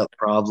horrible gut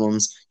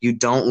problems. You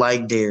don't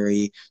like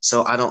dairy.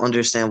 So I don't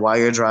understand why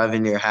you're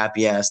driving your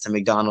happy ass to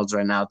McDonald's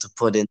right now to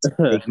put in some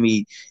fake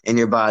meat in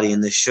your body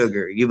and the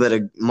sugar. You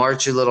better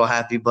march your little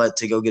happy butt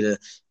to go get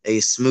a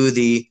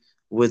smoothie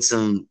with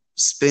some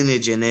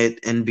spinach in it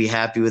and be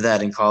happy with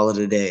that and call it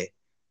a day.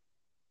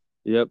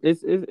 Yep,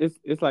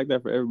 it's like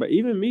that for everybody.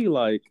 Even me,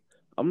 like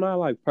I'm not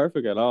like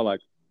perfect at all.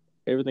 Like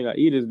everything I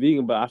eat is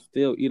vegan, but I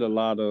still eat a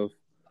lot of.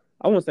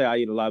 I won't say I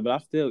eat a lot, but I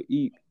still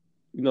eat,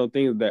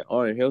 things that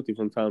aren't healthy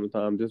from time to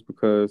time, just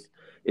because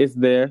it's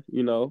there,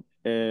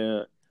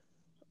 and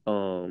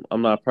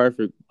I'm not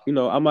perfect.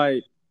 I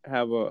might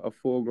have a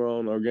full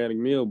grown organic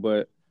meal,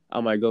 but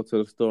I might go to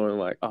the store and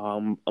like,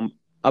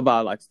 I buy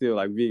like still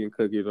like vegan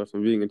cookies or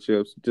some vegan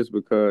chips just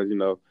because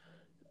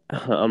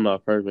I'm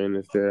not perfect and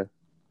it's there.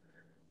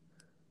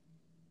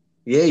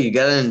 Yeah, you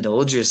gotta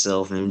indulge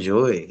yourself and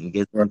enjoy. You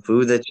get Right. some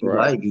food that you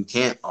Right. like. You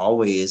can't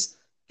always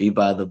be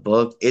by the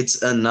book.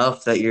 It's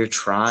enough that you're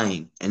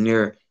trying and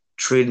you're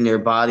treating your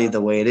body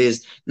the way it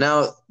is.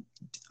 Now,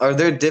 are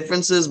there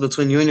differences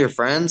between you and your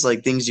friends,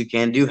 like things you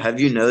can do? Have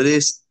you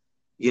noticed,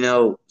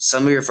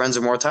 some of your friends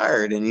are more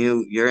tired and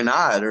you're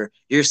not, or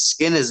your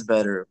skin is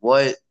better?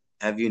 What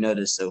have you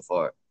noticed so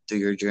far through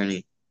your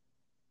journey?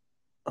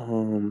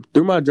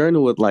 Through my journey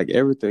with like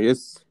everything,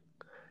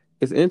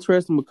 it's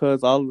interesting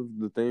because all of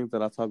the things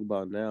that I talk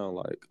about now,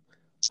 like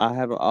I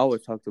haven't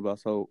always talked about.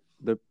 So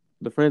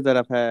the friends that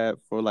I've had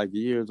for like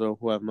years or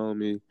who have known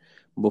me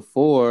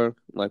before,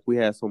 like we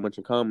had so much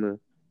in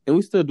common, and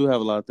we still do have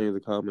a lot of things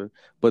in common.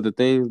 But the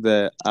things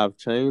that I've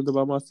changed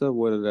about myself,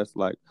 whether that's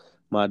like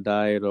my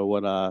diet or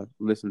what I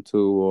listen to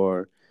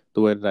or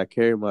the way that I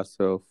carry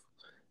myself,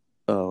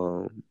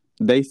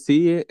 they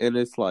see it and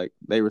it's like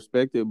they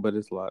respect it, but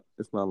it's not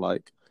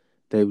like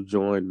they've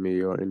joined me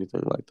or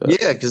anything like that.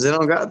 Yeah, because they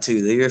don't got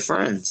to. They're your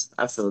friends.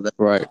 I feel that.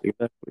 Right.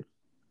 Exactly.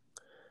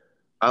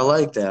 I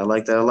like that. I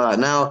like that a lot.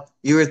 Now,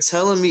 you were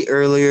telling me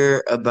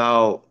earlier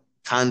about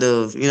kind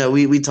of,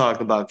 we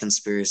talk about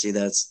conspiracy.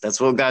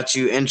 That's what got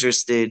you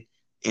interested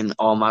in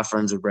all my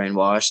friends are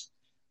brainwashed.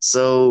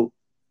 So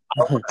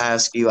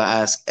Ask you,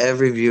 I ask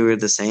every viewer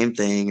the same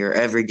thing, or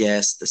every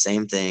guest the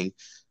same thing.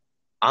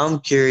 I'm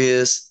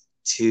curious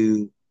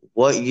to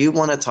what you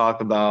want to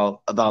talk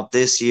about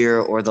this year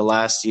or the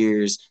last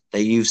years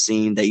that you've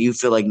seen that you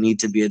feel like need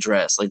to be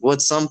addressed. Like,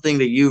 what's something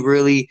that you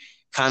really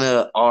kind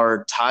of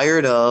are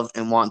tired of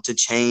and want to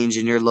change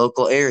in your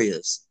local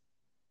areas?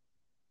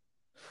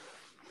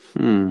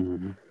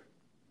 Hmm.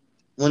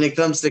 When it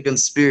comes to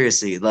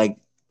conspiracy, like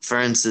for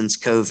instance,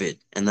 COVID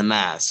and the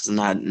masks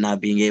not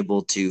being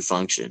able to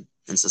function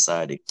in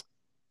society.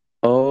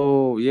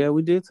 Oh yeah,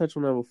 we did touch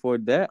on that before.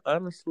 That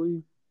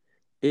honestly,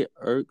 it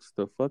irks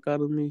the fuck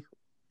out of me.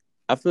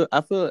 I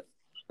feel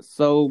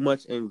so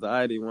much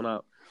anxiety when I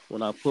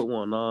put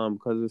one on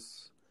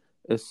because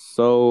it's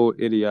so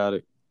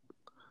idiotic.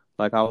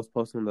 Like I was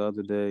posting the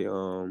other day,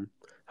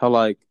 how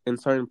like in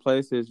certain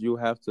places you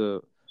have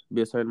to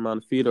be a certain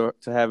amount of feet or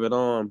to have it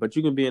on, but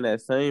you can be in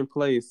that same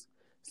place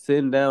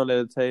sitting down at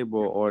a table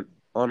or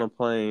on a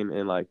plane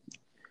and like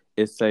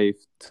it's safe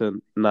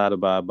to not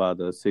abide by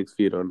the 6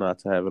 feet or not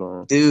to have it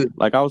on. Dude,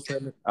 Like I was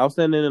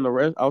standing in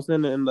the I was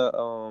standing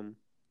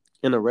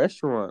in a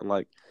restaurant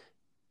like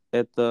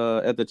at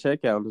the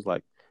checkout and it's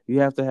like you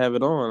have to have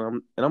it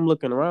on. I'm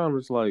looking around.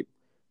 It's like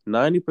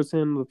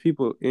 90% of the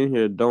people in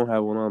here don't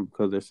have one on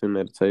because they're sitting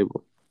at the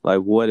table. Like,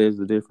 what is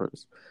the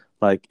difference?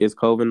 Like, is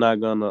COVID not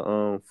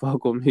gonna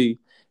fuck with me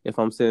if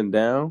I'm sitting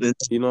down?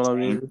 it's You know what I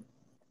insane. mean?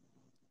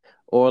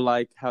 Or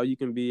like how you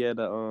can be at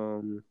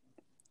an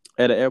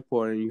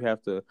airport and you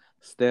have to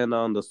stand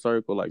on the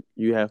circle, like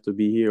you have to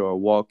be here or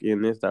walk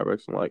in this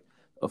direction like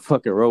a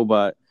fucking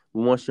robot.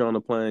 Once you're on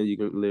the plane, you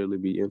can literally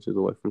be inches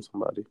away from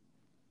somebody.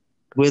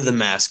 With a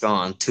mask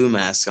on, two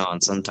masks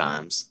on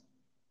sometimes.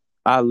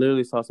 I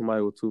literally saw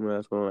somebody with two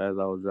masks on as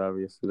I was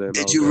driving yesterday, and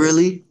I Did was you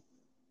really?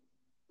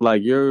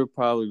 like, you're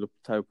probably the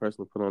type of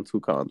person to put on two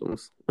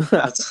condoms.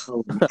 That's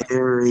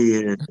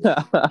hilarious.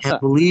 Can't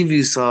believe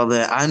you saw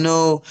that. I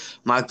know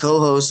my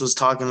co-host was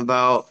talking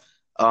about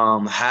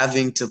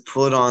having to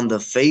put on the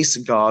face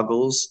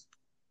goggles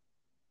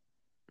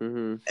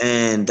hmm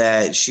and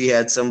that she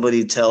had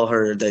somebody tell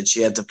her that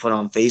she had to put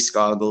on face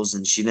goggles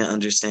and she didn't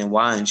understand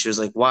why. And she was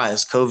like, why?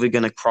 Is COVID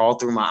gonna crawl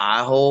through my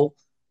eye hole?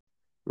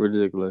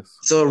 Ridiculous.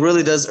 So it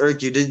really does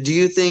irk you. Do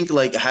you think,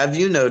 like, have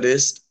you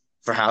noticed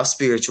for how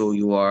spiritual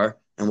you are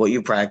and what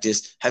you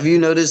practice, have you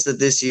noticed that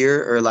this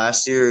year or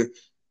last year,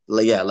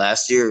 like, yeah,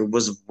 last year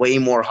was way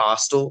more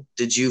hostile?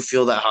 Did you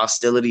feel that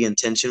hostility and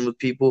tension with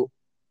people?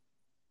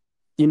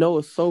 You know,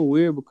 it's so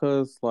weird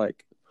because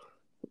like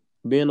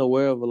being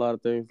aware of a lot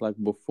of things like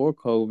before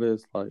COVID,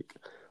 it's like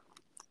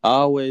I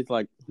always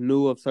like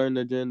knew of certain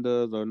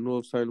agendas or knew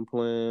of certain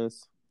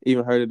plans,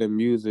 even heard it in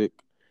music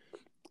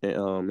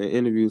and in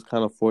interviews,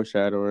 kind of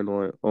foreshadowing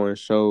on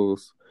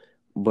shows,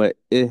 but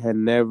it had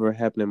never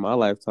happened in my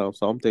lifetime.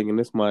 So I'm thinking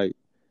this might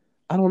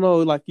I don't know.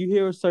 Like you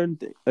hear certain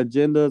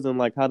agendas and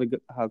like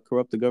how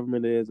corrupt the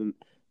government is and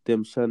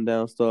them shutting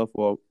down stuff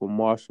or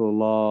martial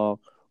law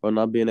or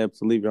not being able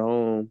to leave your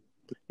home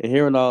and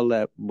hearing all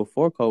that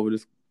before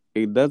COVID,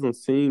 it doesn't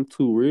seem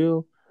too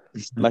real.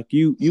 Like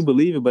you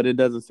believe it, but it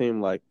doesn't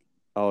seem like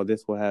oh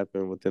this will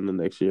happen within the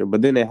next year.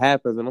 But then it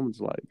happens, and I'm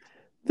just like,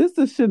 this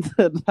is shit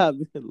that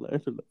I've been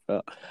learning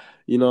about.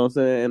 You know what I'm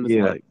saying? And it's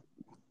Yeah. like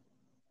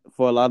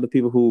for a lot of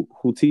people who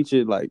teach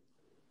it like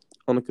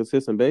on a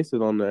consistent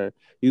basis on their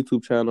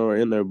YouTube channel or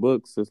in their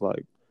books, it's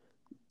like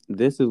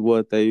this is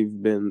what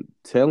they've been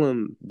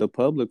telling the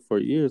public for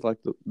years. Like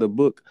the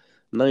book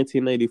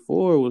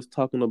 1984 was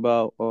talking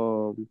about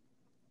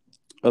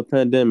a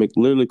pandemic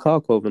literally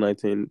called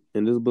COVID-19,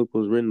 and this book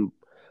was written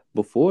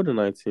before the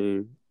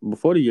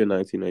year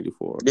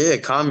 1984. Yeah,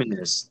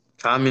 communist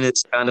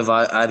kind of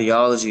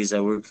ideologies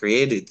that were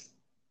created,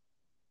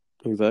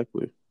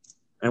 Exactly.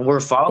 and we're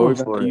Or falling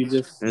even for it. you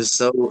just It's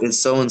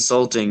so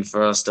insulting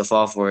for us to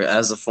fall for it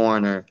as a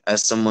foreigner,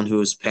 as someone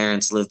whose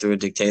parents lived through a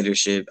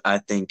dictatorship. I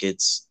think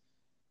it's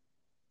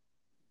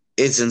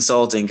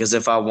insulting because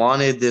if I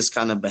wanted this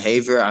kind of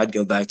behavior, I'd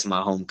go back to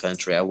my home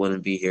country. I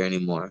wouldn't be here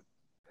anymore.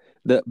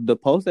 the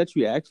post that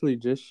you actually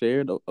just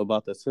shared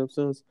about the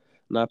Simpsons,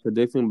 not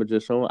predicting but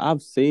just showing.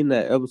 I've seen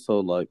that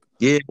episode like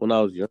Yeah, when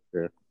I was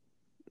younger.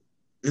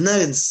 isn't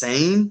that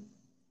insane?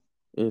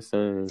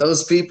 Insane.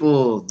 Those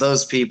people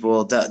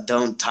that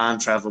don't time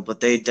travel, but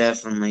they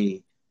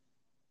definitely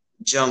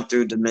jump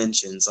through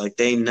dimensions. Like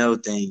they know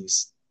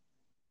things.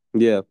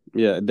 Yeah,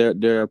 yeah.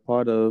 They're a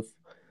part of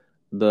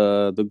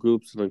the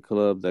groups and the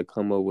clubs that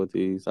come up with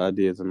these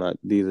ideas and like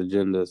these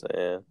agendas,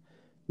 and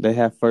they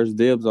have first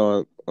dibs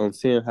on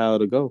seeing how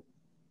to go.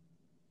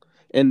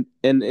 And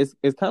it's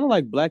kind of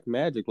like black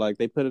magic. Like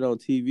they put it on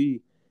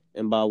TV,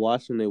 and by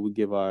watching it, we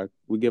give our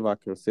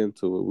consent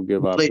to it. We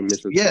give our Like,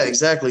 permission yeah, to it.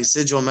 exactly.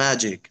 Sigil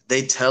magic.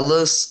 They tell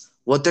us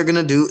what they're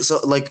gonna do. So,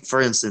 like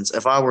for instance,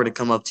 if I were to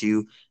come up to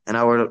you and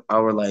I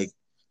were like,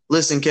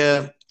 "Listen,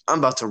 Kev, I'm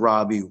about to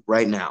rob you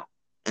right now,"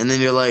 and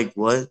then you're like,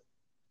 "What?"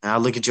 And I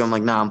look at you, I'm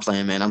like, "Nah, I'm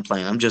playing, man. I'm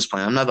playing. I'm just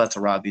playing. I'm not about to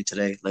rob you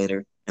today,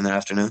 later in the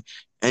afternoon."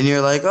 And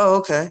you're like, "Oh,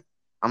 okay."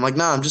 I'm like,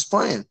 "Nah, I'm just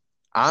playing.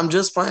 I'm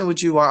just playing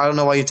with you. I don't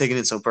know why you're taking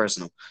it so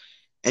personal."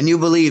 And you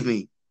believe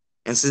me.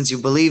 And since you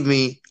believe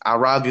me, I'll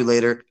rob you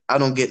later. I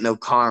don't get no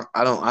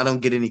I don't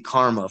get any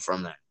karma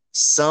from that.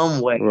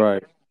 Some way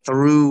Right.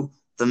 through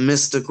the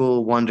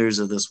mystical wonders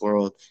of this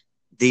world,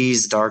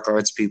 these dark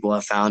arts people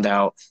have found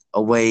out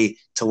a way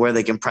to where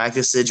they can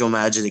practice sigil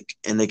magic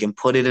and they can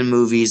put it in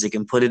movies, they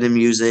can put it in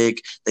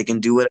music, they can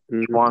do whatever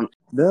they Hmm. want.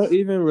 They'll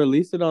even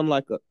release it on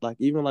like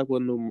even like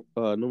with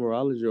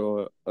numerology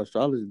or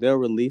astrology, they'll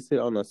release it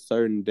on a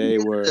certain day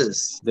where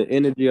Yes. the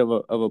energy of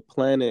a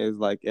planet is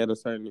like at a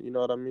certain, you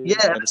know what I Yeah, mean,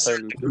 at at a a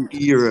certain certain peak.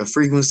 degree or a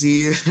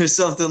frequency or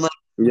something like.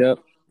 Yep.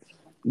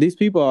 These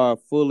people are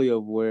fully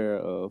aware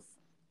of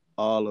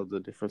all of the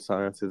different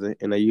sciences,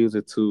 and they use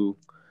it to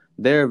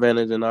their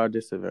advantage and our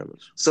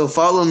disadvantage. So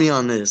follow me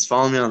on this.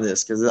 Follow me on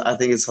this because I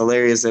think it's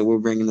hilarious that we're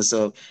bringing this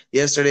up.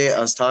 Yesterday, I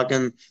was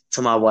talking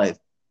to my wife,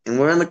 and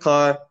we're in the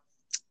car,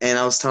 and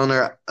I was telling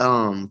her,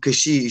 because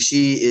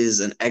she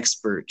is an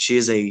expert. She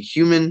is a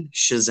human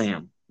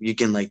Shazam. You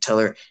can like tell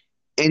her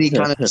any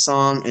kind of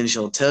song, and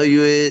she'll tell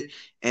you it,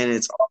 and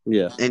it's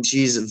Yeah. and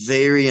she's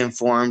very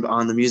informed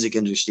on the music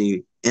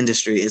industry.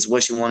 Industry is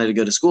what she wanted to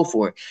go to school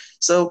for.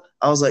 So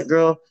I was like,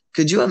 girl,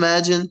 could you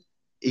imagine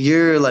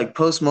you're like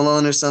Post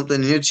Malone or something,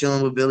 and you're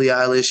chilling with Billie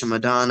Eilish and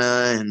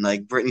Madonna and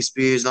like Britney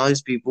Spears and all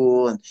these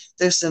people, and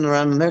they're sitting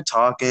around and they're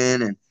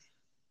talking,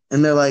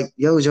 and they're like,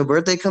 "Yo, is your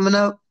birthday coming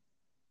up?"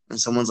 And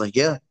someone's like,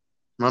 "Yeah,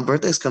 my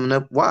birthday's coming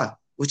up. Why?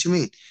 What you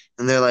mean?"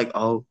 And they're like,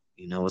 "Oh,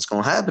 you know what's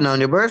gonna happen on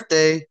your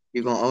birthday?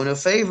 You're gonna own a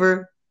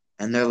favor."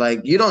 And they're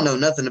like, "You don't know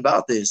nothing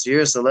about this.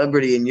 You're a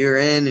celebrity and you're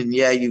in, and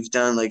yeah, you've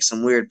done like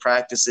some weird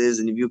practices,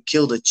 and you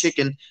killed a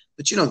chicken,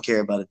 but you don't care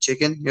about a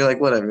chicken. You're like,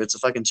 whatever, it's a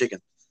fucking chicken."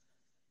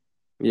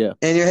 Yeah.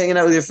 And you're hanging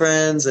out with your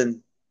friends,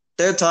 and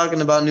they're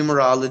talking about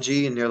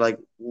numerology, and you're like,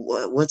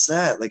 What's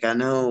that?" Like, I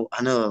know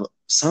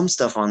some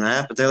stuff on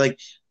that, but they're like,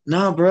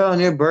 "No, bro, on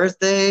your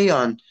birthday,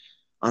 on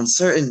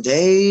certain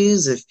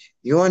days, if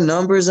your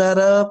numbers add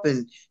up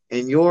and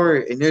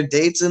your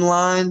dates in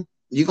line,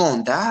 you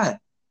gonna die.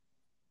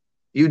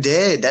 You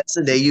dead. That's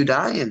the day you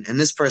dying." And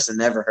this person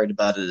never heard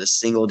about it a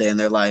single day in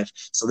their life.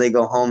 So they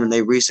go home and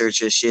they research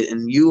this shit,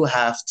 and you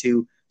have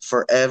to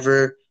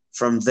forever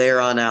from there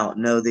on out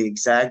know the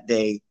exact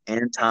day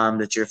and time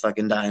that you're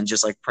fucking dying,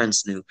 just like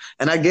Prince knew.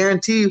 And I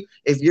guarantee you,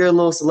 if you're a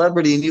little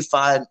celebrity and you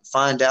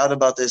find out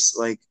about this,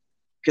 like,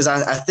 because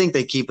I think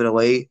they keep it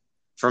away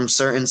from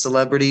certain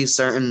celebrities.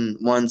 Certain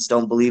ones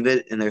don't believe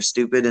it and they're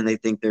stupid and they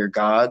think they're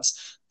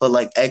gods. But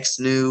like X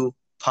knew,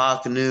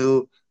 Pac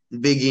knew,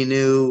 Biggie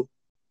knew,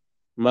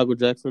 Michael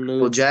Jackson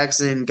Michael knew.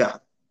 Jackson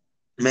got,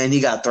 man, he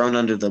got thrown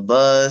under the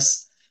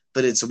bus.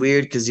 But it's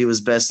weird because he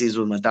was besties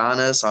with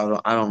Madonna, so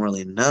I don't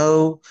really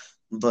know.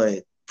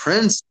 But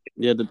Prince,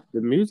 Yeah,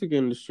 the music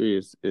industry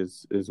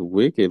is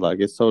wicked. Like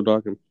it's so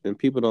dark, and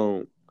people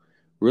don't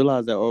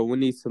realize that. Or when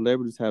these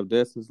celebrities have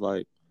deaths, it's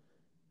like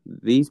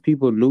these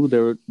people knew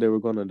they were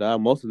gonna die.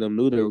 Most of them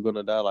knew they were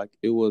gonna die. Like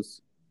it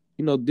was,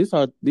 these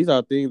are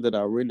things that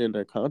are written in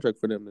their contract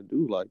for them to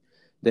do. Like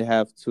they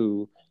have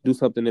to do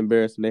something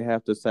embarrassing. They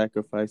have to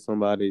sacrifice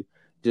somebody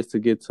just to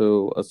get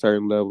to a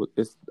certain level.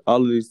 It's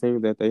all of these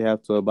things that they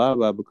have to abide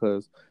by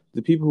because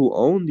the people who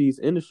own these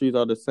industries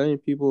are the same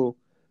people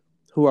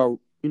who are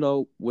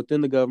within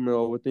the government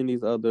or within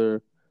these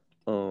other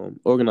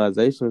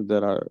organizations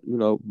that are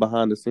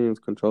behind the scenes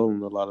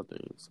controlling a lot of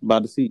things by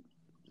the seat.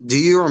 do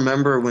you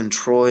remember when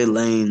Troy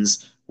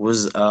Lanez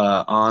was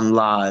on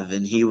live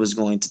and he was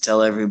going to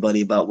tell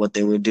everybody about what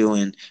they were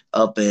doing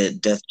up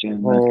at Def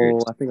Jam Oh,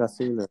 Records? I think I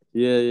seen that.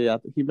 Yeah, yeah. I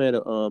think he made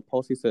a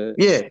post. He said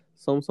Yeah,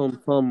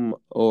 some,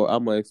 or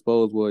I'm gonna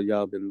expose what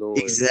y'all been doing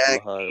behind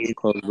exactly.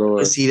 closed Put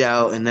doors. his heat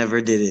out and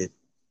never did it.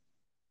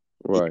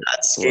 He Right, got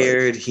right.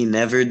 scared. He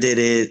never did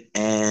it,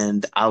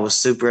 and I was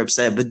super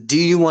upset. But do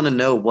you want to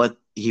know what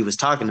he was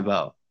talking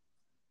about?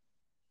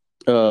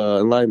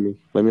 Enlighten me.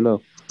 Let me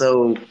know.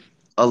 So,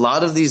 a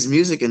lot of these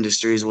music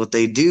industries, what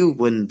they do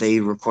when they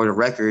record a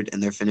record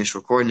and they're finished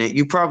recording it,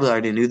 you probably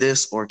already knew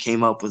this or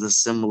came up with a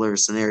similar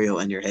scenario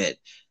in your head.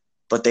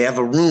 But they have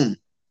a room,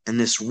 and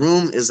this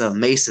room is a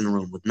mason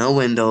room with no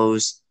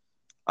windows,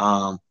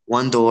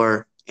 one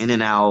door in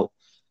and out,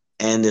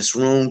 and this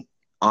room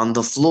on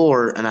the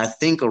floor, and I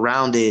think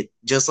around it,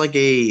 just like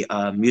a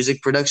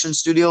music production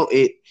studio,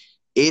 it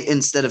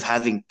instead of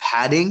having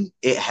padding,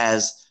 it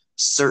has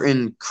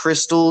certain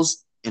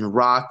crystals and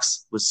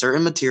rocks with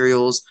certain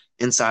materials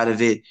inside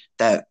of it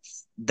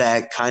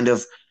that kind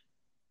of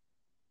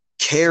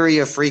carry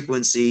a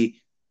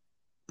frequency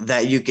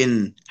that you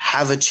can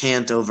have a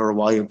chant over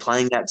while you're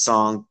playing that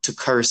song to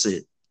curse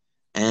it.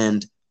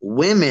 And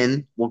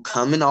women will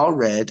come in all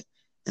red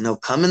and they'll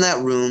come in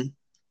that room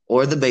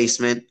or the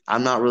basement.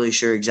 I'm not really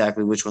sure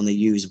exactly which one they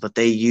use, but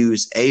they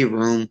use a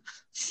room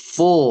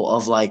full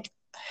of like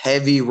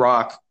heavy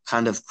rock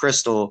kind of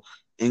crystal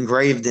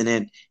engraved in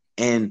it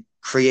and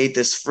create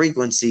this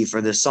frequency for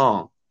this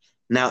song.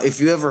 Now, if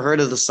you ever heard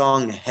of the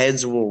song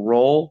Heads Will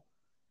Roll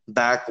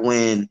back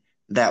when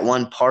that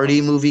one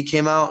party movie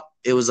came out,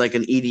 it was like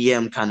an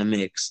EDM kind of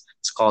mix.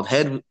 It's called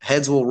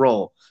Heads Will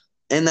Roll.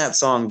 In that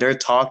song, they're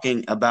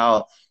talking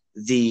about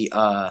the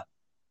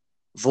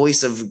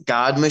voice of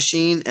God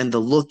machine and the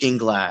looking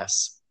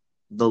glass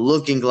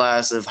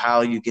of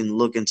how you can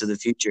look into the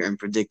future and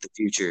predict the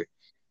future.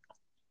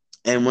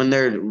 And when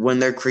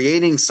they're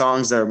creating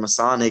songs that are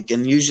Masonic,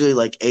 and usually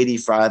like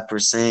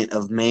 85%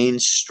 of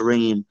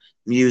mainstream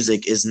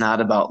music is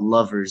not about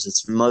lovers.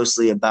 It's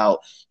mostly about,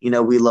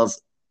 we love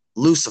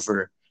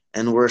Lucifer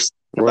and we're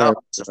about Right,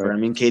 Lucifer. right. I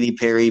mean, Katy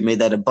Perry made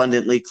that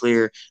abundantly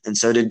clear, and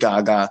so did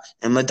Gaga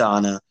and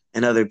Madonna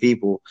and other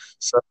people.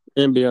 So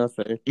And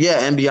Beyonce. yeah,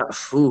 and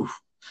Beyonce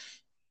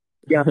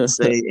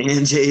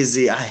and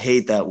Jay-Z. I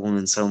hate that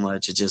woman so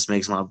much. It just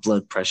makes my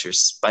blood pressure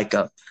spike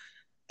up.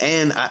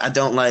 And I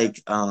don't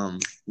like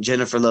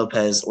Jennifer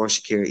Lopez or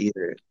Shakira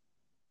either.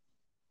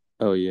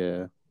 Oh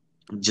yeah.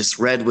 Just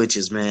red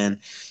witches, man.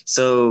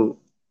 So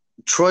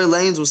Troy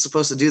Lanez was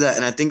supposed to do that,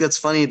 and I think that's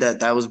funny that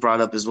that was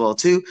brought up as well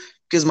too,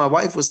 because my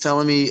wife was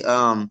telling me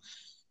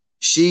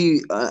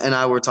she and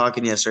I were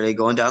talking yesterday,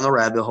 going down the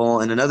rabbit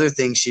hole, and another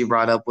thing she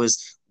brought up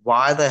was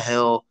why the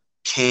hell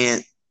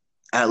can't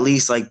at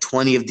least like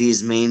 20 of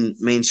these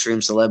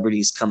mainstream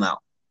celebrities come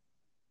out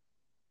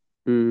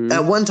Hmm.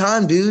 at one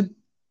time, dude?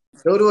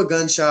 Go to a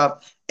gun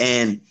shop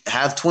and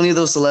have 20 of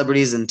those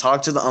celebrities and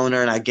talk to the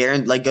owner. And I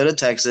guarantee, like, go to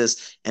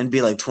Texas and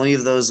be like 20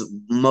 of those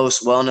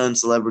most well known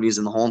celebrities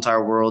in the whole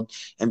entire world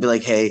and be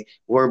like, hey,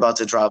 we're about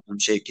to drop some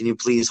shit. Can you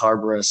please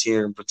harbor us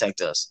here and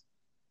protect us?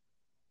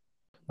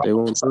 They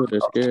won't do it. They're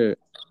scared.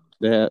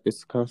 That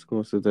it's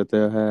consequences that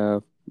they'll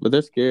have, but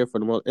they're scared for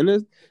the most.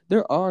 And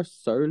there are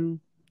certain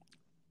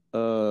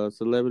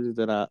celebrities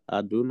that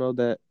I do know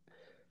that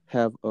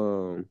have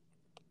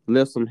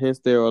left some hints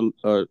there,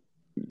 or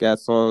got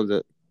songs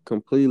that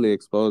completely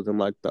expose them,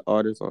 like the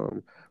artist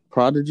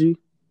Prodigy.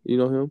 You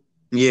know him?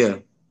 Yeah.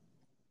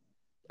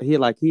 He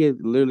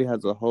literally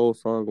has a whole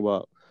song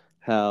about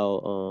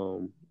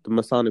how the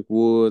Masonic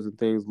Woods and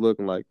things look,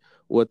 and like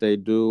what they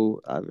do.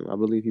 I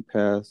believe he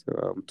passed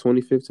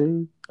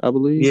 2015, I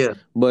believe. Yeah.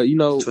 But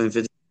that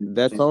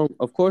 2015. song,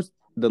 of course,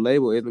 the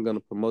label isn't gonna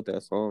promote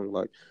that song.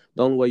 Like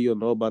the only way you'll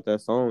know about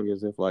that song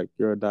is if like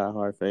you're a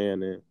diehard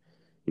fan, and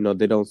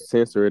they don't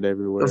censor it Of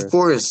everywhere.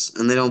 course.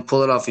 And they don't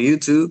pull it off of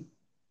YouTube.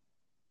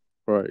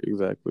 Right,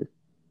 exactly.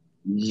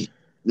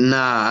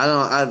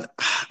 Nah,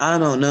 I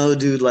don't know,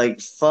 dude. Like,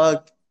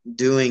 fuck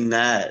doing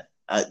that.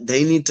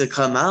 They need to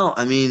come out.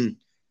 I mean,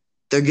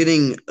 they're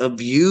getting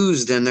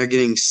abused and they're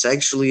getting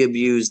sexually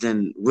abused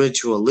and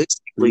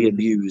ritualistically Hmm.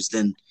 abused,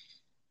 and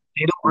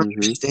they don't Hmm.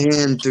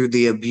 understand through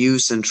the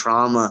abuse and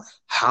trauma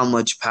how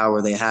much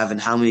power they have and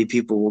how many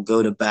people will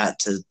go to bat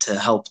to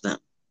help them.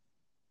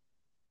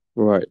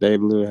 Right, they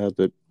literally have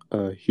the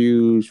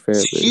huge fan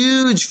It's base.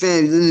 huge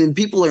fans, and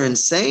people are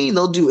insane.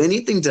 They'll do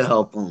anything to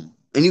help them,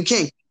 and you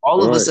can't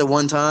all of us Right. at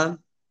one time.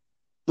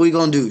 What are you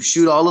gonna do?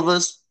 Shoot all of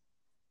us?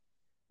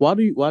 Why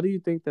do you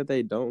think that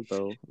they don't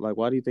though? Like,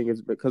 why do you think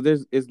it's because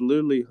it's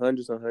literally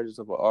hundreds and hundreds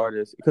of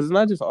artists. Because it's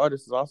not just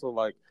artists; it's also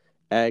like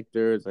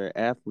actors and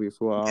athletes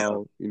who are Yeah.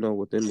 all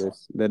within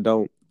this that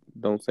don't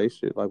say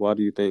shit. Like, why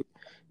do you think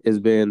it's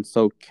been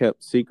so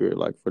kept secret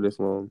like for this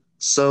long?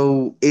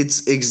 So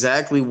it's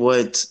exactly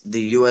what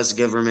the U.S.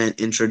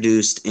 government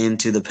introduced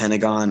into the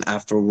Pentagon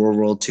after World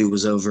War II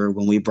was over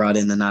when we brought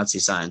in the Nazi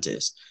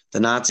scientists. The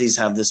Nazis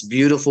have this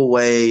beautiful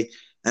way,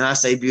 and I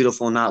say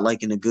beautiful not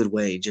like in a good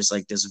way, just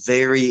like this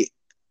very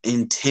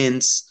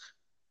intense,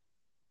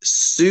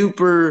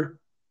 super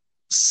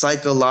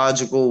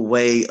psychological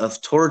way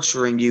of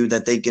torturing you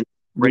that they can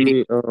You bring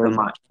mean the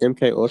mind.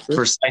 MK Ultra?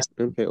 Precisely.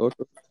 MK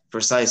Ultra?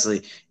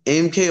 Precisely.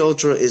 MK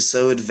Ultra is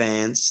so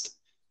advanced.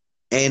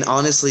 And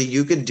honestly,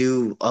 you could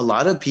do a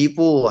lot of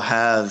people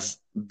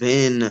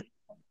been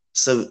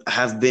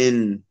have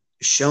been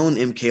shown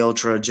MK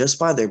Ultra just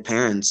by their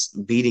parents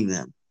beating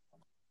them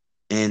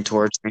and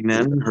torturing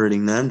them and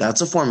hurting them.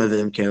 That's a form of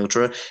MK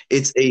Ultra.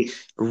 It's a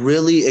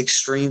really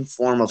extreme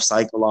form of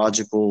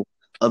psychological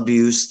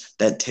abuse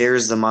that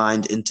tears the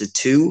mind into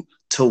two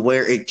to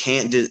where it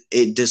can't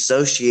it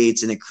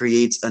dissociates and it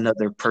creates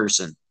another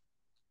person.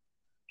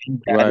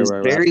 That Right, is right,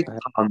 right. very I have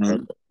heard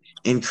common that.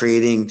 in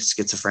creating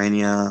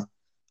schizophrenia,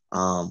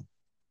 um,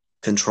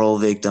 control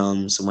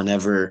victims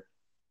whenever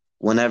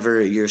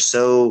you're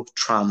so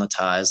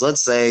traumatized.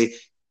 Let's say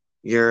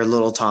you're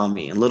little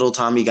Tommy, and little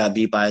Tommy got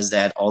beat by his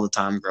dad all the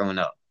time growing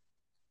up,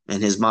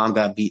 and his mom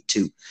got beat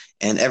too.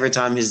 And every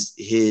time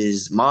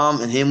his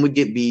mom and him would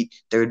get beat,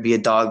 there would be a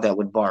dog that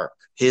would bark.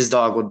 His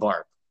dog would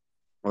bark,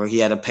 or he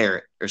had a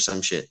parrot or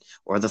some shit,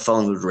 or the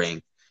phone would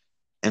ring.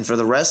 And for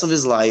the rest of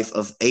his life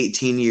of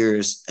 18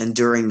 years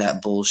enduring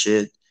that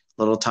bullshit,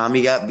 little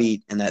Tommy got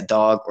beat, and that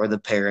dog or the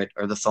parrot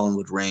or the phone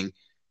would ring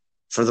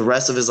for the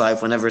rest of his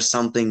life. Whenever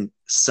something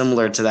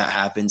similar to that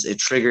happens, it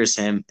triggers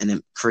him and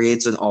it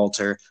creates an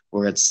alter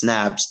where it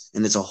snaps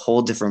and it's a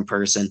whole different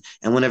person.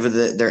 And whenever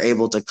they're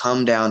able to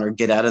come down or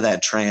get out of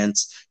that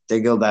trance,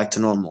 they go back to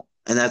normal.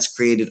 And that's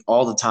created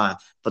all the time.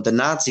 But the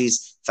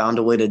Nazis found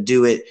a way to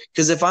do it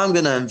because if I'm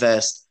going to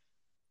invest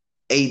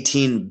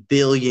 18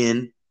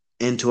 billion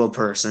into a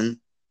person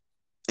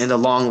in the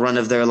long run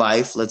of their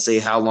life, let's say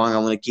how long I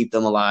want to keep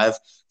them alive,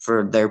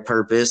 for their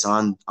purpose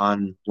on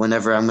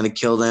whenever I'm going to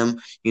kill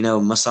them,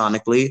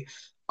 masonically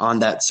on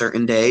that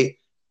certain day.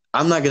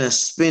 I'm not going to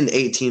spend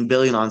 18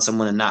 billion on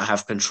someone and not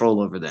have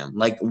control over them.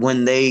 Like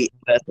when they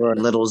invested in Right.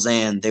 Little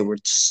Xan, they were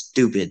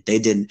stupid. They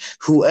didn't.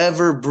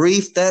 Whoever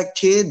briefed that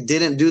kid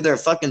didn't do their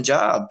fucking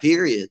job.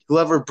 Period.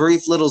 Whoever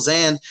briefed Little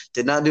Xan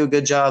did not do a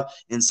good job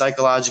in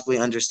psychologically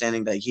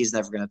understanding that he's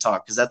never going to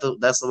talk, because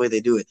that's the way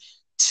they do it.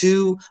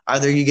 Two,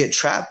 either you get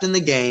trapped in the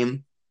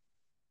game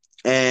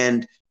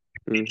and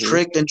Mm-hmm.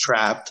 tricked and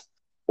trapped,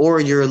 or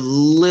you're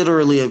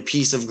literally a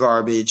piece of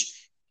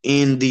garbage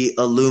in the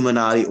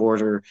Illuminati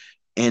order,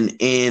 and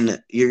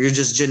you're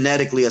just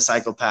genetically a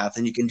psychopath,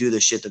 and you can do the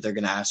shit that they're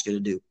gonna ask you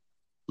to do,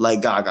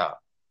 like Gaga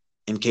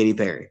and Katy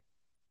Perry.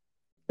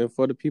 And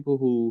for the people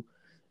who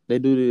they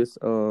do this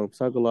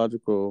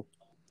psychological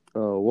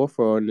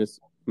warfare on this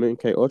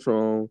MK Ultra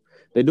on,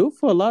 they do it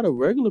for a lot of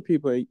regular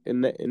people,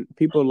 and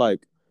people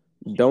like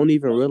don't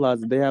even realize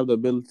that they have the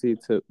ability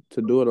to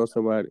do it on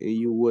somebody, and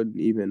you wouldn't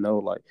even know.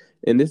 Like,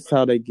 and this is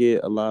how they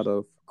get a lot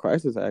of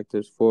crisis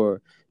actors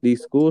for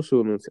these school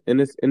shootings,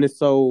 and it's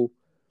so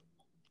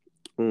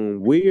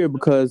weird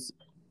because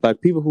like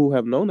people who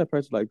have known that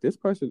person, like this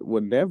person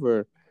would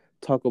never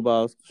talk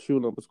about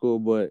shooting up a school,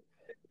 but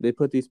they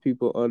put these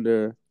people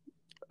under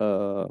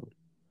uh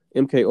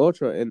MK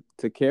Ultra and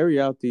to carry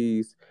out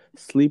these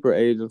sleeper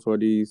agents or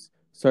these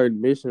certain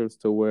missions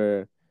to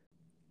where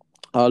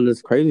all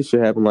this crazy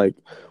shit happen, like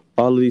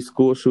all of these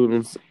school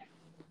shootings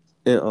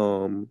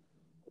and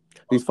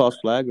these false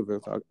flag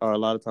events are a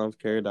lot of times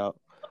carried out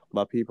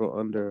by people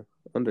under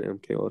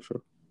MK Ultra.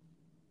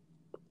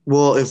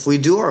 Well, if we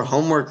do our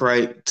homework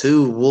right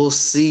too, we'll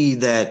see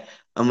that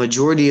a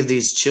majority of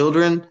these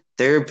children,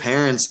 their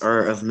parents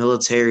are of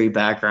military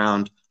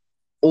background,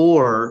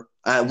 or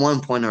at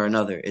one point or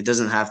another. It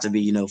doesn't have to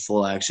be,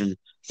 full action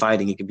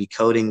fighting. It could be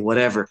coding,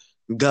 whatever,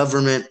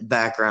 government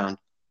background,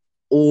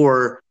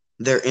 or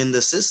they're in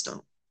the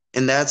system.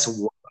 And that's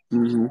why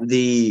Mm-hmm.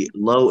 the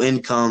low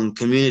income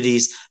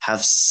communities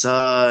have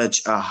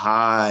such a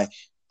high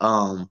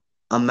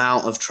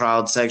amount of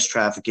child sex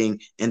trafficking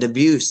and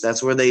abuse.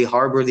 That's where they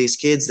harbor these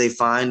kids. They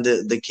find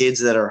the kids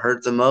that are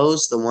hurt the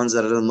most, the ones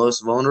that are the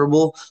most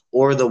vulnerable,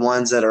 or the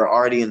ones that are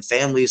already in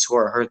families who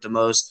are hurt the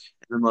most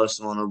and the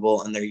most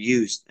vulnerable, and they're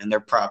used and they're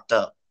propped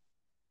up.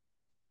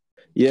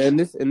 Yeah, and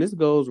this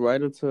goes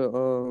right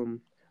into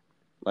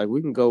like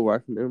we can go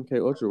right from MK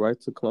Ultra right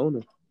to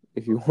cloning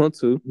if you want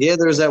to. Yeah,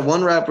 there's that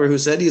one rapper who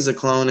said he's a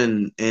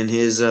clone in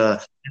his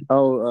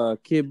Oh,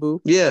 Kid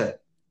Boo. yeah.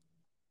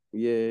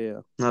 Yeah, yeah, yeah.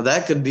 Now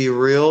that could be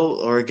real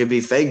or it could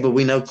be fake, but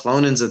we know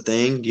cloning's a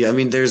thing. Yeah, I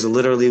mean, there's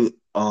literally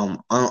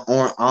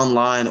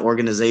online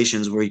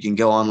organizations where you can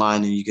go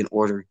online and you can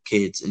order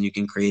kids and you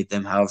can create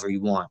them however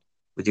you want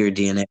with your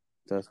DNA.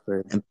 That's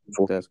crazy. And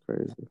people, That's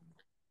crazy.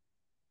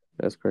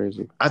 That's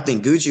crazy. I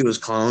think Gucci was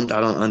cloned. I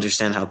don't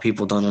understand how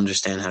people don't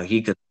understand how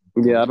he could.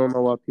 Yeah, I don't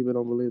know why people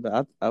don't believe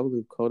that. I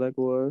believe Kodak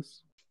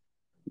was.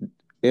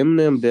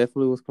 Eminem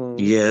definitely was cloned.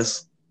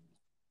 Yes.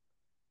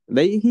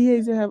 He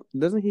has to have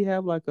doesn't he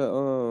have like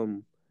a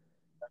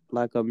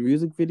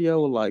music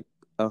video with like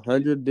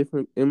 100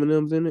 different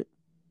Eminems in it?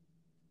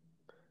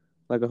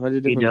 Like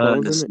 100 He different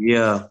clones in does. it?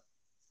 Yeah.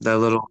 That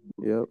little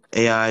Yep.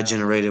 AI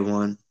generated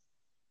one.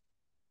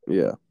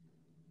 Yeah.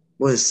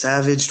 What is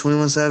Savage?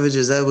 21 Savage?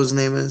 Is that what his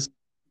name is?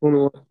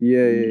 21. Yeah,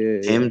 yeah, yeah,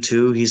 yeah. Him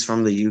too. He's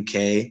from the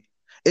UK.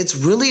 It's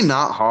really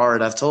not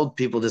hard. I've told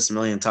people this a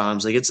million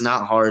times. Like, it's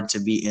not hard to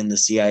be in the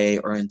CIA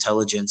or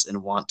intelligence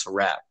and want to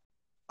rap.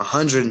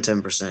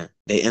 110%.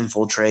 They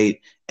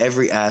infiltrate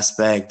every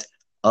aspect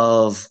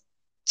of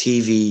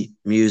TV,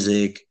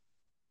 music,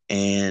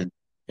 and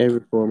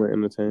Every form of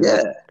entertainment.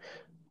 yeah.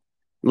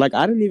 Like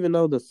I didn't even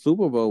know the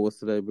Super Bowl was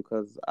today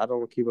because I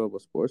don't keep up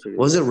with sports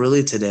Was it anymore.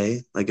 really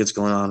today? Like it's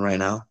going on right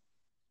now?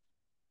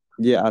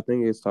 Yeah, I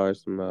think it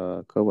starts in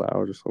a couple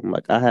hours or something.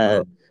 Like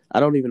Oh, I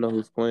don't even know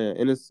who's playing,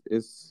 and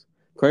it's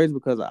crazy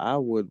because I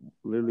would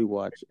literally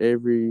watch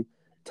every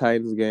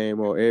Titans game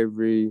or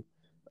every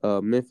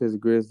Memphis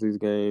Grizzlies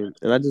game,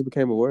 and I just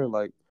became aware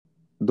like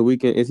the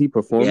weekend is he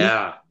performing?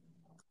 yeah.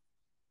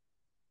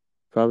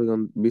 Probably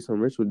gonna be some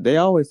ritual. They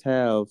always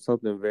have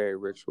something very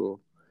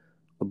ritual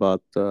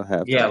about the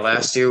Yeah, halftime show.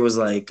 last year was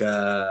like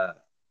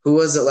who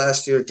was it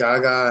last year?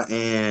 Gaga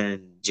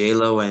and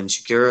J-Lo and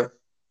Shakira.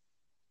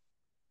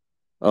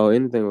 Oh,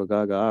 anything with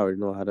Gaga, I already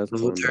know how that's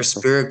With going their down.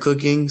 spirit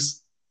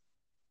cookings.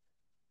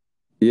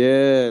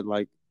 Yeah,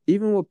 like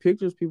even with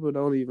pictures, people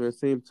don't even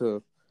seem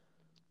to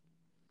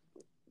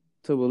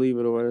believe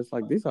it, or it's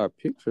like these are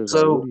pictures.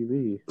 Like, what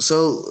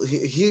So do you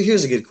mean?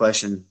 here's a good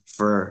question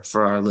for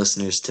our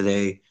listeners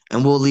today,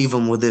 and we'll leave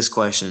them with this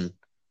question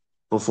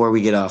before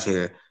we get off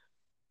here.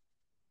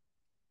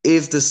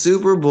 If the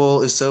Super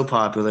Bowl is so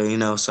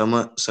popular,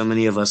 so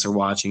many of us are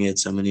watching it,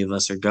 so many of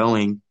us are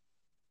going,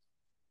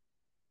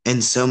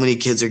 and so many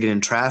kids are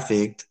getting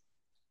trafficked,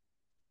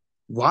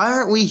 why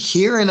aren't we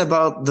hearing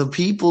about the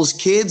people's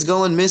kids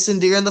going missing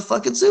during the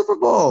fucking Super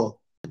Bowl?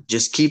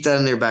 Just keep that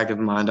in their back of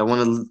the mind. I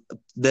want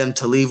them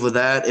to leave with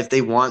that. If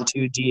they want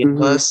to DM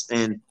Mm-hmm. us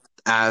and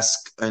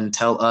ask and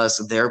tell us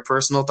their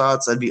personal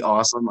thoughts, that'd be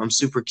awesome. I'm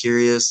super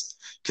curious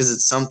because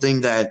it's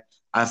something that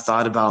I've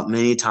thought about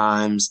many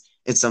times.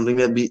 It's something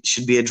that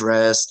should be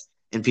addressed,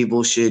 and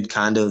people should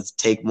kind of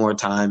take more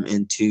time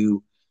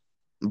into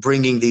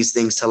bringing these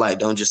things to light.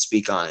 Don't just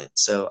speak on it.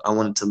 So I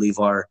wanted to leave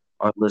our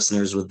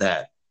listeners with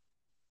that.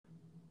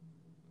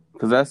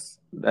 Because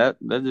that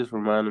just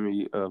reminded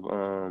me of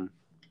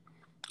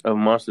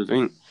Monsters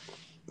Inc.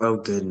 Oh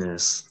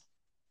goodness.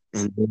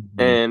 And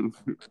and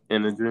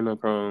and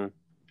adrenochrome.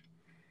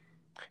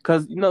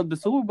 Because the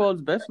Super Bowl,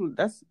 especially,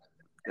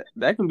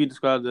 that can be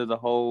described as a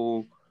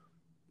whole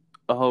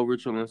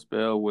ritual and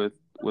spell with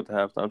the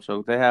halftime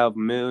show. They have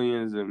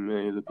millions and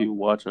millions of people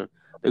watching.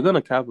 They're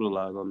gonna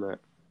capitalize on that.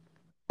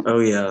 oh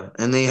yeah,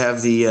 and they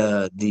have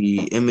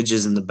the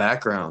images in the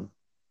background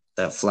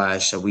that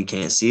flash that we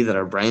can't see that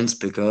our brains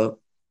pick up.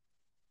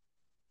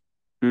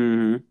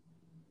 Hmm.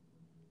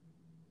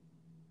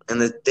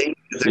 And the things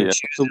that they're Yeah,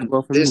 Super choosing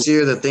Bowl for me. this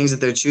year, the things that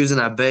they're choosing,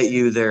 I bet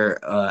you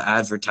their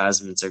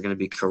advertisements are going to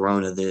be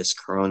Corona this,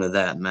 Corona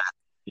that. Man,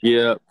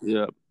 Yep,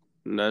 yep.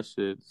 That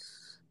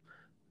shit's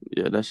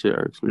yeah, that shit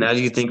irks me. now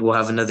do you think we'll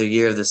have another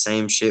year of the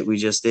same shit we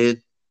just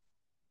did?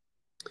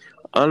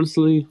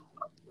 Honestly,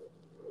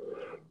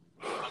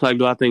 like,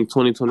 do I think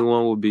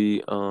 2021 will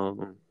be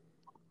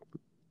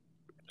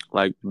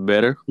like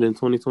better than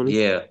 2020?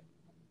 Yeah,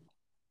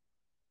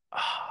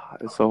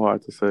 It's so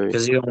hard to say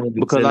because you don't want to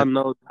be because I cynical.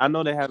 know I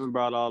know they haven't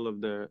brought all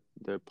of their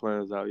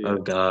plans out Oh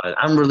yet. God,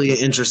 I'm really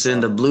interested in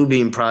the Blue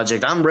Beam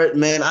project.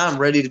 Man. I'm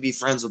ready to be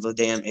friends with a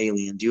damn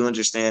alien. Do you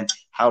understand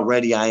how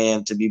ready I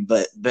am to be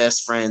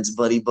best friends,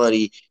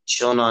 buddy,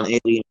 chilling on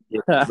alien,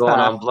 going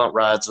on blunt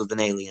rides with an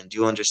alien? Do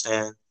you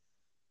understand,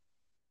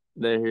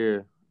 They're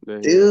here. They're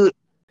here. dude?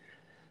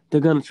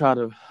 They're gonna try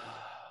to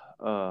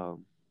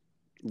um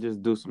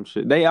just do some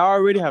shit. They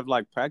already have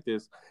like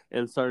practice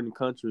in certain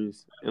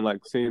countries and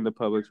like seeing the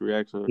public's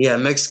reaction. Yeah,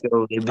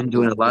 Mexico. They've been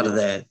doing a lot of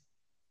that.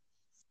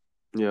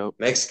 Yep.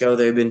 Mexico,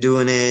 they've been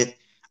doing it.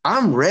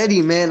 I'm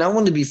ready, man. I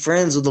want to be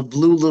friends with a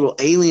blue little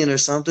alien or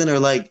something. Or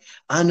like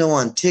I know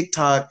on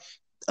TikTok,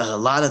 a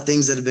lot of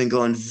things that have been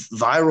going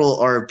viral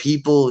are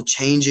people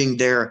changing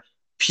their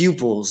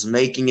pupils,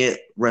 making it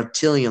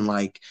reptilian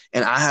like.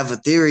 And I have a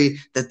theory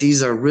that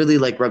these are really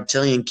like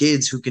reptilian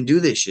kids who can do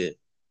this shit.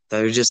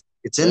 That are just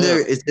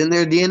Yeah. it's in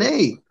their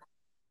DNA.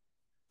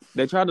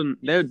 They try to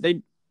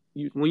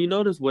when you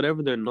notice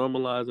whatever they're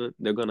normalizing,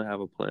 they're gonna have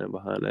a plan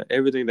behind that.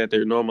 Everything that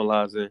they're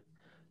normalizing,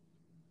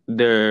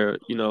 they're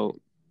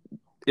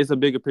it's a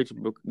bigger picture.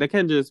 They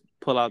can't just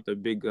pull out the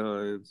big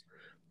guns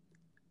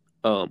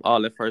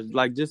all at first.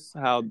 Like just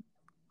how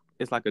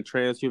it's like a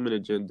transhuman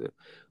agenda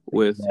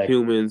with Exactly.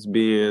 humans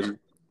being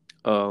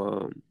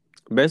um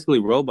basically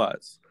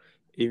robots.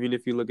 Even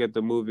if you look at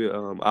the movie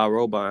I,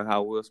 Robot, and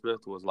how Will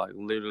Smith was like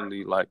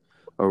literally like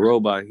a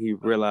robot, he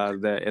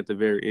realized that at the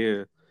very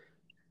end.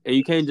 And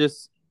you can't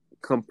just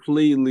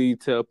completely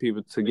tell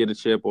people to get a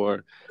chip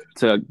or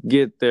to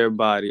get their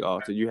body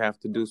altered. You have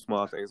to do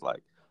small things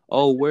like,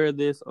 oh, wear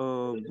this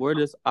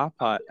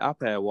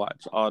iPad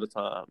watch all the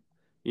time.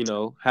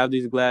 Have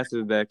these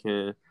glasses that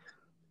can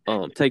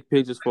take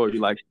pictures for you,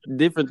 like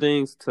different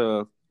things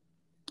to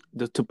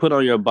put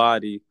on your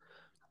body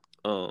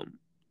um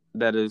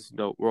that is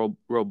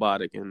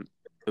robotic, and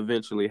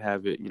eventually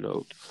have it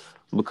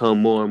become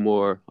more and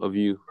more of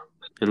you,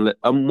 and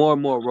more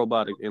and more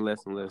robotic and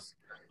less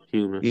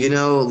human. You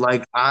know,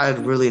 like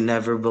I'd really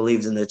never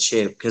believed in the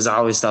chip because I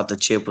always thought the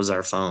chip was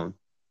our phone.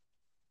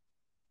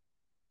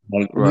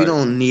 Like we Right.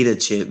 don't need a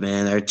chip,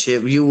 man. Our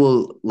chip, you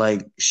will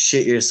like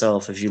shit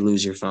yourself if you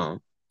lose your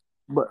phone.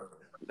 But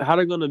how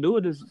they're gonna do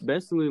it is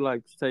basically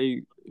like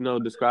say,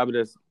 describe it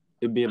as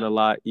it being a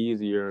lot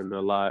easier and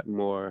a lot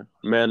more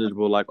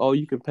manageable. Like, oh,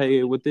 you can pay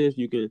it with this,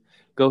 you can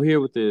go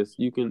here with this,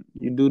 you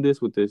do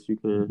this with this, you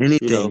can,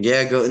 Anything,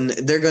 yeah. Go. And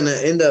they're gonna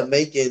end up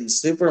making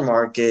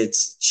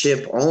supermarkets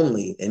chip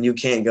only, and you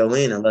can't go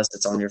in unless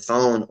it's on your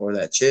phone or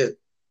that chip.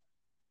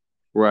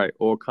 right,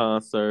 or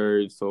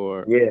concerts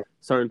or Yeah,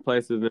 certain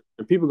places,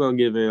 and people gonna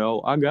give in.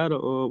 Oh, I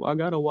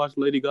gotta watch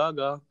Lady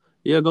Gaga.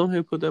 Yeah, go ahead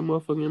and put that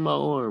motherfucker in my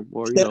arm,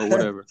 or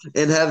whatever.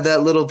 and have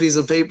that little piece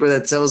of paper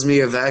that tells me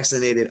you're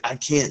vaccinated. I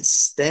can't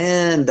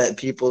stand that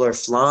people are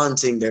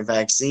flaunting their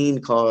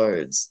vaccine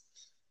cards.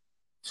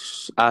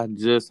 I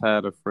just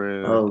had a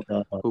friend Oh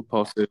God, who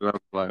posted, and I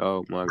was like,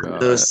 oh my the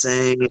god.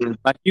 same.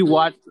 Like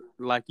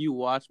you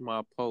watch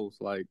my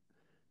post, like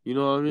you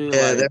know what I mean,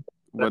 Yeah, like,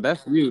 but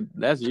that's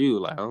you.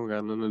 Like I don't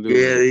got nothing to do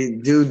yeah. with it.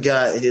 The dude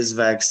got his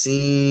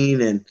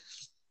vaccine, and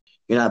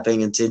you're not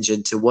paying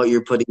attention to what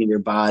you're putting in your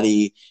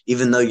body,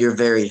 even though you're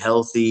very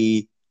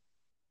healthy.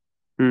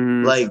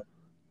 Hmm. Like,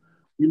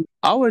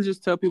 I always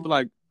just tell people,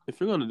 like, if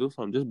you're gonna do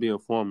something, just be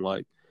informed.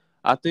 Like,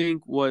 I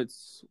think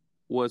what's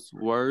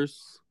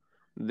worse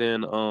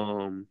than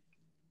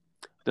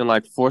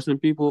like forcing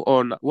people,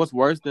 or what's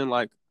worse than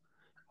like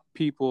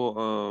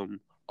people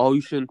oh, you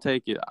shouldn't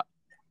take it,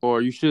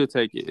 or you should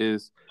take it,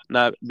 is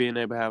not being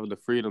able to have the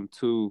freedom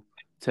to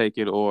take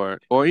it, or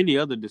any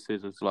other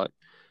decisions. Like,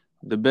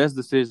 the best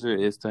decision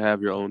is to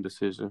have your own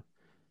decision.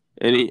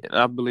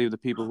 I believe the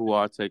people who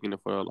are taking it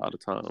for a lot of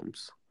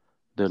times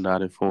they're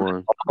not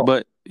informed.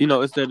 But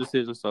it's their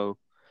decision, so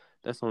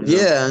that's on them.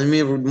 Yeah, I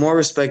mean, with more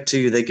respect to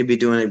you, they could be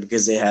doing it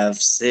because they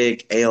have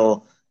sick,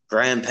 ill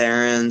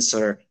grandparents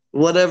or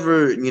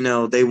whatever,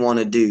 they want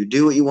to do.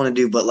 Do what you want to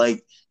do, but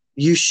like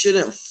you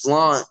shouldn't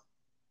flaunt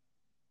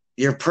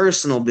your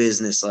personal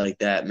business like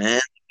that, man.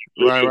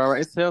 Right, right,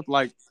 right. It's health.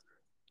 Like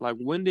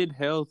when did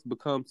health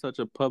become such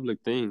a public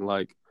thing?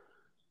 Like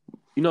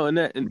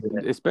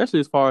and especially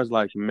as far as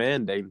like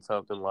mandating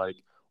something like,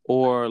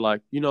 or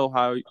like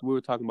how we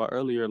were talking about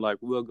earlier. Like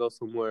we'll go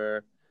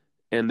somewhere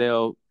and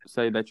they'll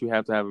say that you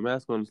have to have a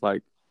mask on. It's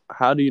like,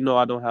 how do you know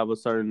I don't have a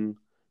certain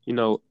you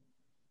know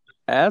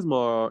asthma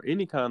or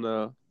any kind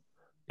of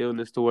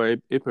illness to where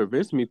it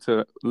prevents me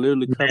to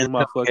literally Man, cover they my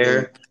don't fucking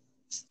care.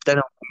 They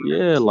don't.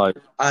 yeah, like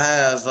I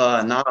have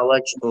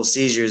non-electrical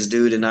seizures,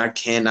 dude, and I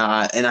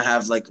cannot. And I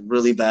have like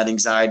really bad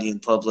anxiety in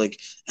public,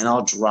 and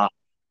I'll drop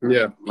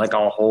yeah. like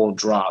a whole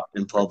drop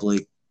in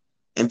public,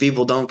 and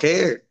people don't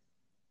care.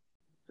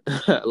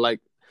 Like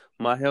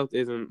my health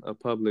isn't a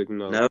public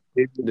No,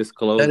 dude, that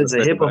disclosure is a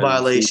for HIPAA everybody to see.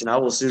 violation. I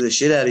will sue the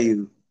shit out of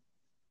you.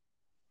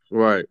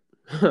 Right.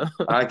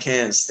 I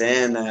can't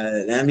stand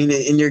that. I mean,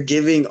 and you're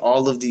giving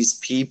all of these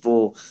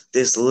people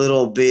this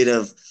little bit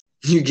of,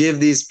 you give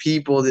these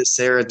people this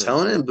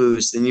serotonin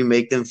boost and you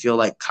make them feel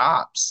like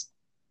cops.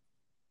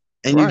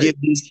 And you Right.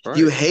 give these,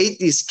 you Right. hate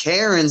these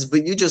Karens,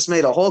 but you just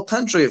made a whole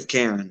country of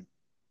Karen.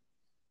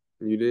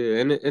 You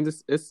did, and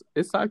it's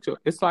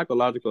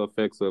psychological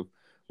effects of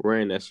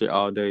wearing that shit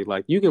all day.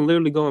 Like you can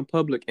literally go in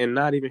public and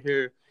not even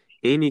hear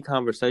any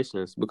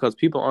conversations because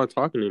people aren't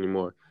talking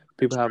anymore.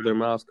 People have their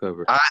mouths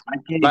covered. I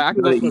can't Like I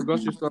can go go to to a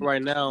grocery eat. store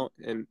right now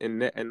and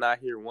not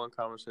hear one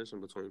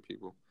conversation between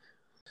people.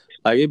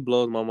 Like it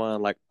blows my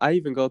mind. Like I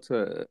even go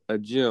to a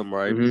gym,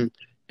 right? Hmm.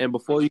 And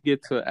before you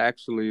get to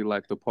actually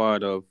like the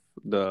part of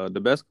the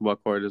basketball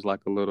court is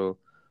like a little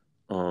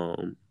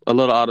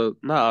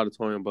not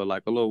auditorium, but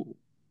like a little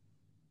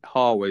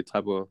hallway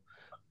type of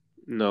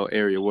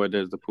area where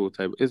there's the pool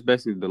table. It's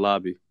basically the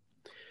lobby,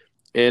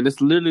 and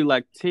it's literally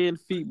like 10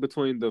 feet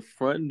between the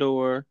front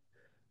door,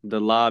 the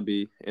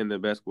lobby, and the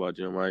basketball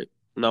gym. Right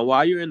now,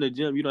 while you're in the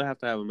gym, you don't have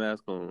to have a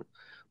mask on,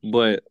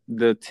 but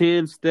the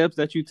 10 steps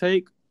that you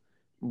take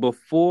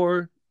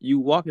before you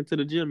walk into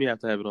the gym, you have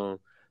to have it on.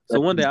 So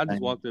That's one day I just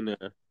insane. walked in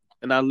there,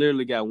 and I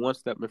literally got one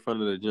step in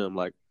front of the gym,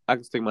 like I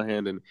can stick my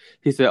hand in.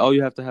 He said, "Oh,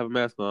 you have to have a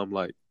mask on." I'm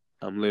like,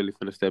 I'm literally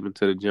finna step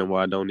into the gym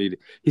where I don't need it.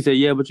 He said,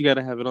 "Yeah, but you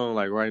gotta have it on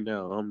like right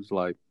now." I'm just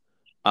like,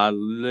 I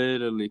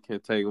literally can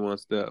take one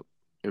step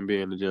and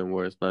be in the gym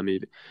where it's not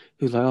needed.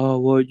 He's like, "Oh,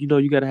 well,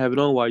 you gotta have it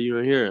on while you're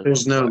in here." There's I'm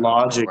just no like,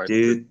 "All logic, right,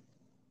 dude.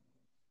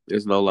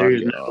 there's no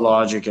There's logic no at all."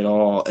 logic at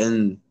all.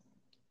 And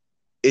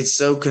it's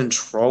so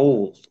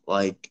controlled.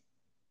 Like,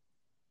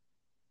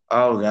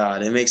 oh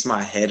God, it makes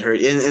my head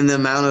hurt. And the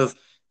amount of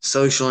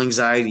social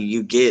anxiety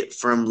you get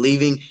from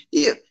leaving,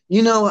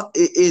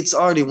 it's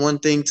already one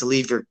thing to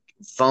leave your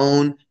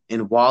phone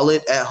and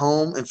wallet at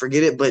home and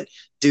forget it, but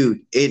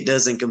dude, it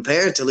doesn't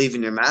compare to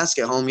leaving your mask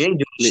at home. You ain't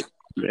doing shit.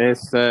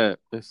 It's sad.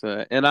 It's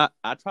sad. And I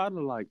try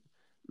to like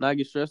not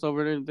get stressed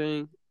over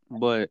anything,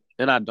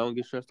 and I don't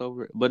get stressed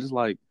over it. But it's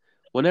like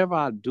whenever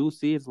I do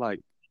see it's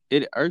like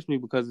it irks me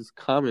because it's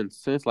common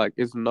sense. Like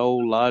it's no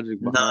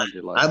logic None. behind it.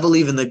 I Like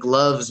believe in the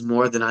gloves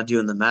more than I do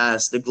in the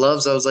mask. The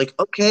gloves, I was like,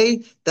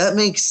 okay, that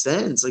makes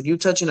sense. Like you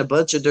touching a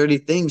bunch of dirty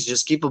things.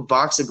 Just keep a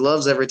box of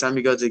gloves every time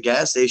you go to the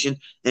gas station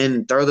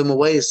and throw them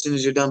away as soon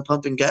as you're done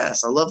pumping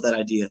gas. I love that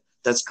idea.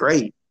 That's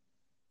great.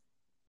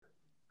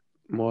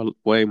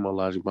 way more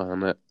logic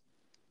behind that.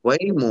 Way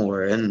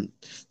more. And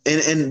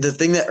the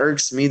thing that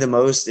irks me the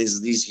most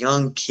is these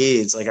young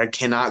kids. Like I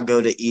cannot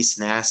go to East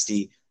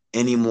Nasty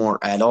anymore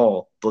at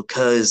all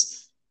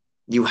because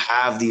you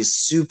have these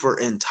super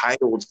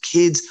entitled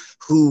kids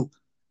who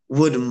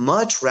would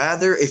much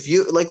rather, if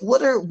you like,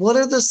 what are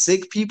the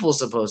sick people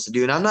supposed to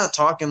do? And I'm not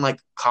talking like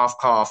cough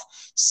cough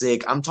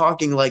sick. I'm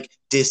talking like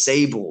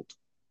disabled.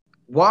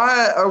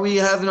 Why are we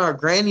having our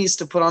grannies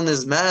to put on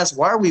this mask?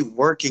 Why are we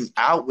working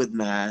out with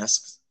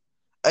masks?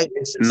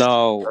 It's just,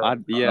 No, oh I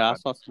God,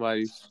 saw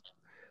somebody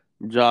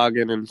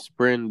jogging and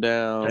sprinting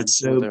down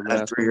that's with so their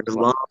bad mask for on. your It's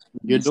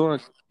like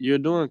lungs. you're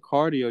doing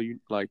cardio. You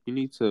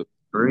need to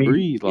Breathe.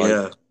 breathe. Like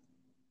Yeah,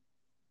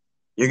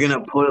 you're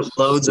gonna put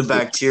loads of it's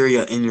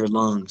bacteria in your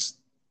lungs.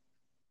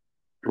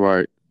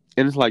 right.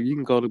 And it's like you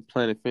can go to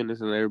Planet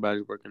Fitness and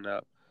everybody's working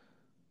out,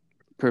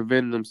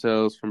 preventing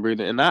themselves from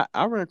breathing. And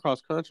I ran cross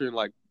country and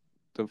like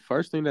the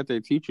first thing that they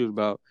teach you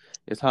about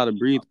is how to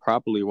breathe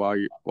properly while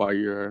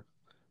you're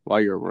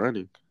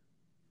running.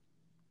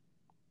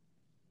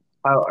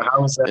 How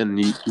is that? And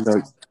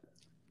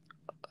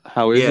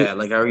how is it? Yeah,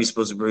 like how are you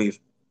supposed to breathe?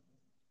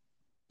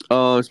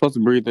 It's supposed to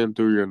breathe in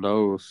through your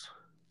nose,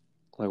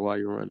 like while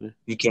you're running.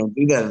 You can't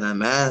do that in that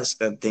mask.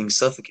 That thing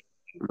suffocates.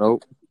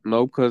 Nope,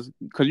 nope, because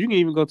you can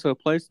even go to a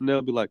place and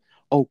they'll be like,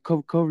 "Oh,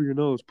 cover your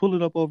nose, pull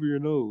it up over your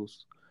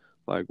nose."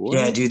 Like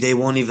Yeah, what? dude, they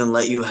won't even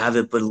let you have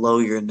it below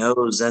your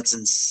nose. That's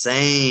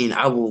insane.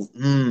 I will,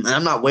 and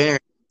I'm not wearing.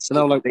 And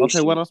I'm like, okay, what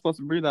Station. am I supposed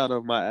to breathe out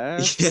of? My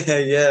ass? Yeah,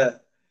 yeah,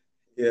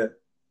 yeah.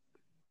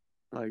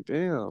 Like,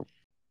 damn.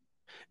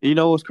 You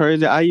know what's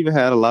crazy? I even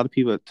had a lot of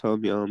people that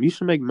told me, you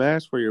should make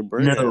masks for your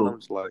brand. And I'm No.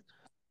 just like,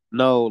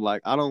 no,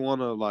 like I don't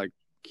want to like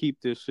keep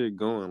this shit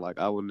going. Like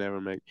I would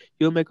never make.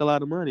 You'll make a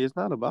lot of money. It's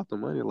not about the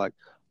money. Like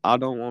I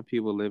don't want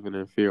people living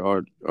in fear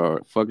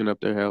or fucking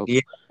up their health.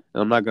 Yeah,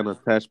 And I'm not gonna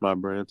attach my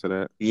brand to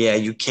that. yeah,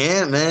 you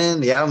can't,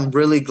 man. Yeah, I'm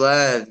really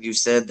glad you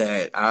said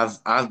that.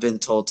 I've been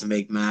told to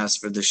make masks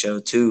for the show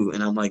too,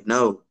 and I'm like,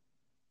 no,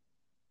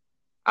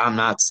 I'm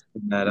not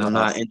saying that. I'm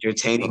Nah, not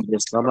entertaining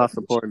this I'm not garbage.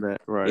 supporting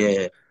that. Right.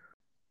 Yeah.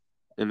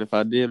 And if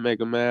I did make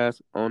a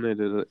mask on it,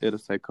 it'll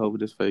say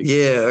COVID is fake.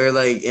 Yeah, or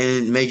like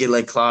and make it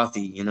like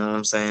clothy, you know what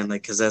I'm saying?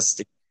 Like, cause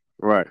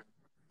Right.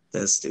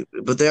 that's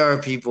stupid. But there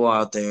are people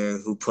out there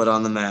who put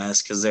on the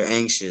mask because they're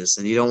anxious,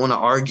 and you don't want to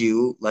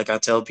argue. Like I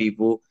tell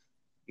people,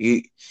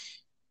 you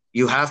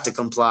you have to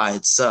comply.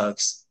 It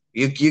sucks.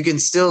 You can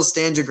still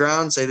stand your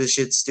ground, say this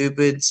shit's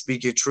stupid,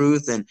 speak your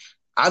truth, and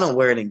I don't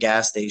wear it in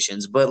gas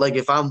stations. But like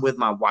if I'm with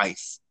my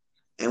wife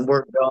and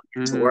we're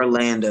going to Hmm.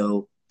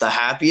 Orlando, the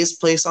happiest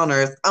place on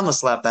earth, I'm gonna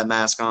slap that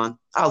mask on.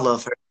 I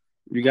love her.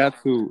 You got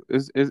to.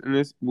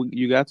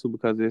 You got to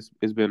because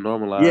it's been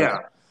normalized. Yeah,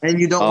 and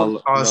you don't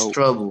want to All cause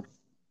trouble.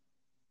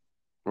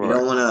 You right.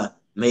 don't want to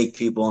make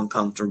people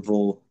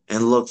uncomfortable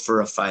and look for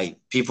a fight.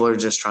 People are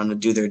just trying to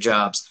do their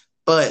jobs.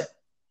 But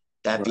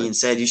that Right. being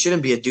said, you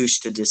shouldn't be a douche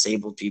to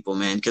disabled people,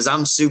 man, because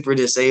I'm super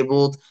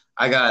disabled.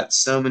 I got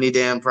so many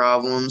damn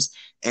problems,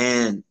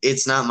 and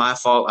it's not my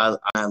fault.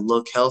 I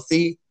look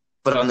healthy,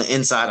 but on the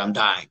inside, I'm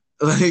dying.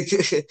 Like,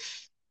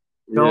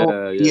 don't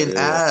Yeah. be Yeah. an Yeah. Yeah.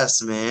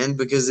 ass, man,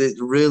 because it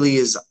really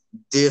is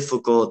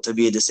difficult to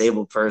be a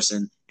disabled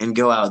person and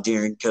go out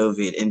during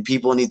COVID, and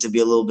people need to be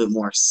a little bit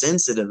more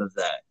sensitive of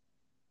that,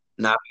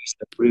 not be so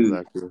rude.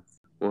 Exactly.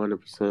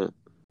 100%.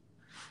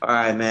 All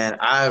right, man.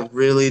 I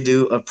really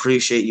do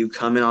appreciate you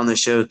coming on the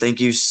show. Thank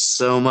you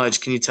so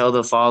much. Can you tell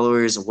the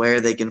followers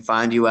where they can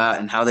find you at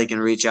and how they can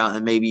reach out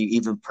and maybe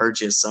even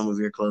purchase some of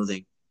your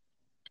clothing?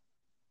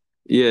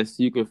 Yes,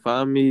 you can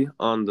find me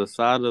on the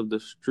side of the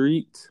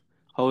street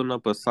holding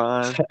up a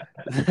sign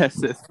that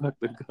says "fuck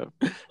the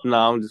government." No,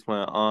 I'm just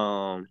playing.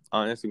 On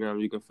Instagram,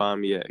 you can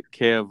find me at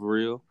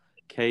KevReal,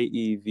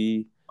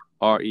 KevReal.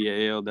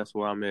 That's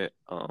where I'm at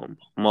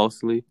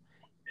mostly,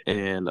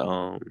 and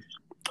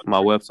my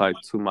website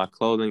to my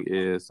clothing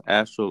is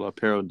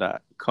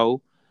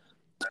astralapparel.co.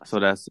 So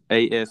that's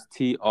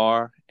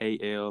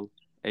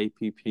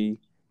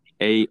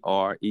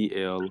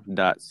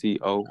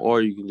ASTRALAPPAREL.co,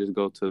 or you can just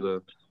go to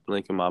the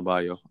link in my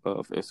bio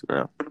of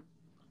Instagram.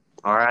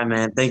 All right,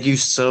 man. Thank you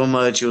so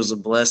much. It was a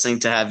blessing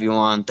to have you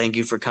on. Thank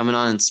you for coming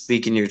on and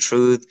speaking your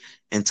truth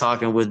and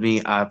talking with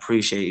me. I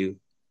appreciate you.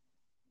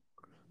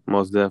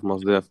 Most def.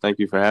 Thank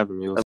you for having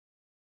me. It was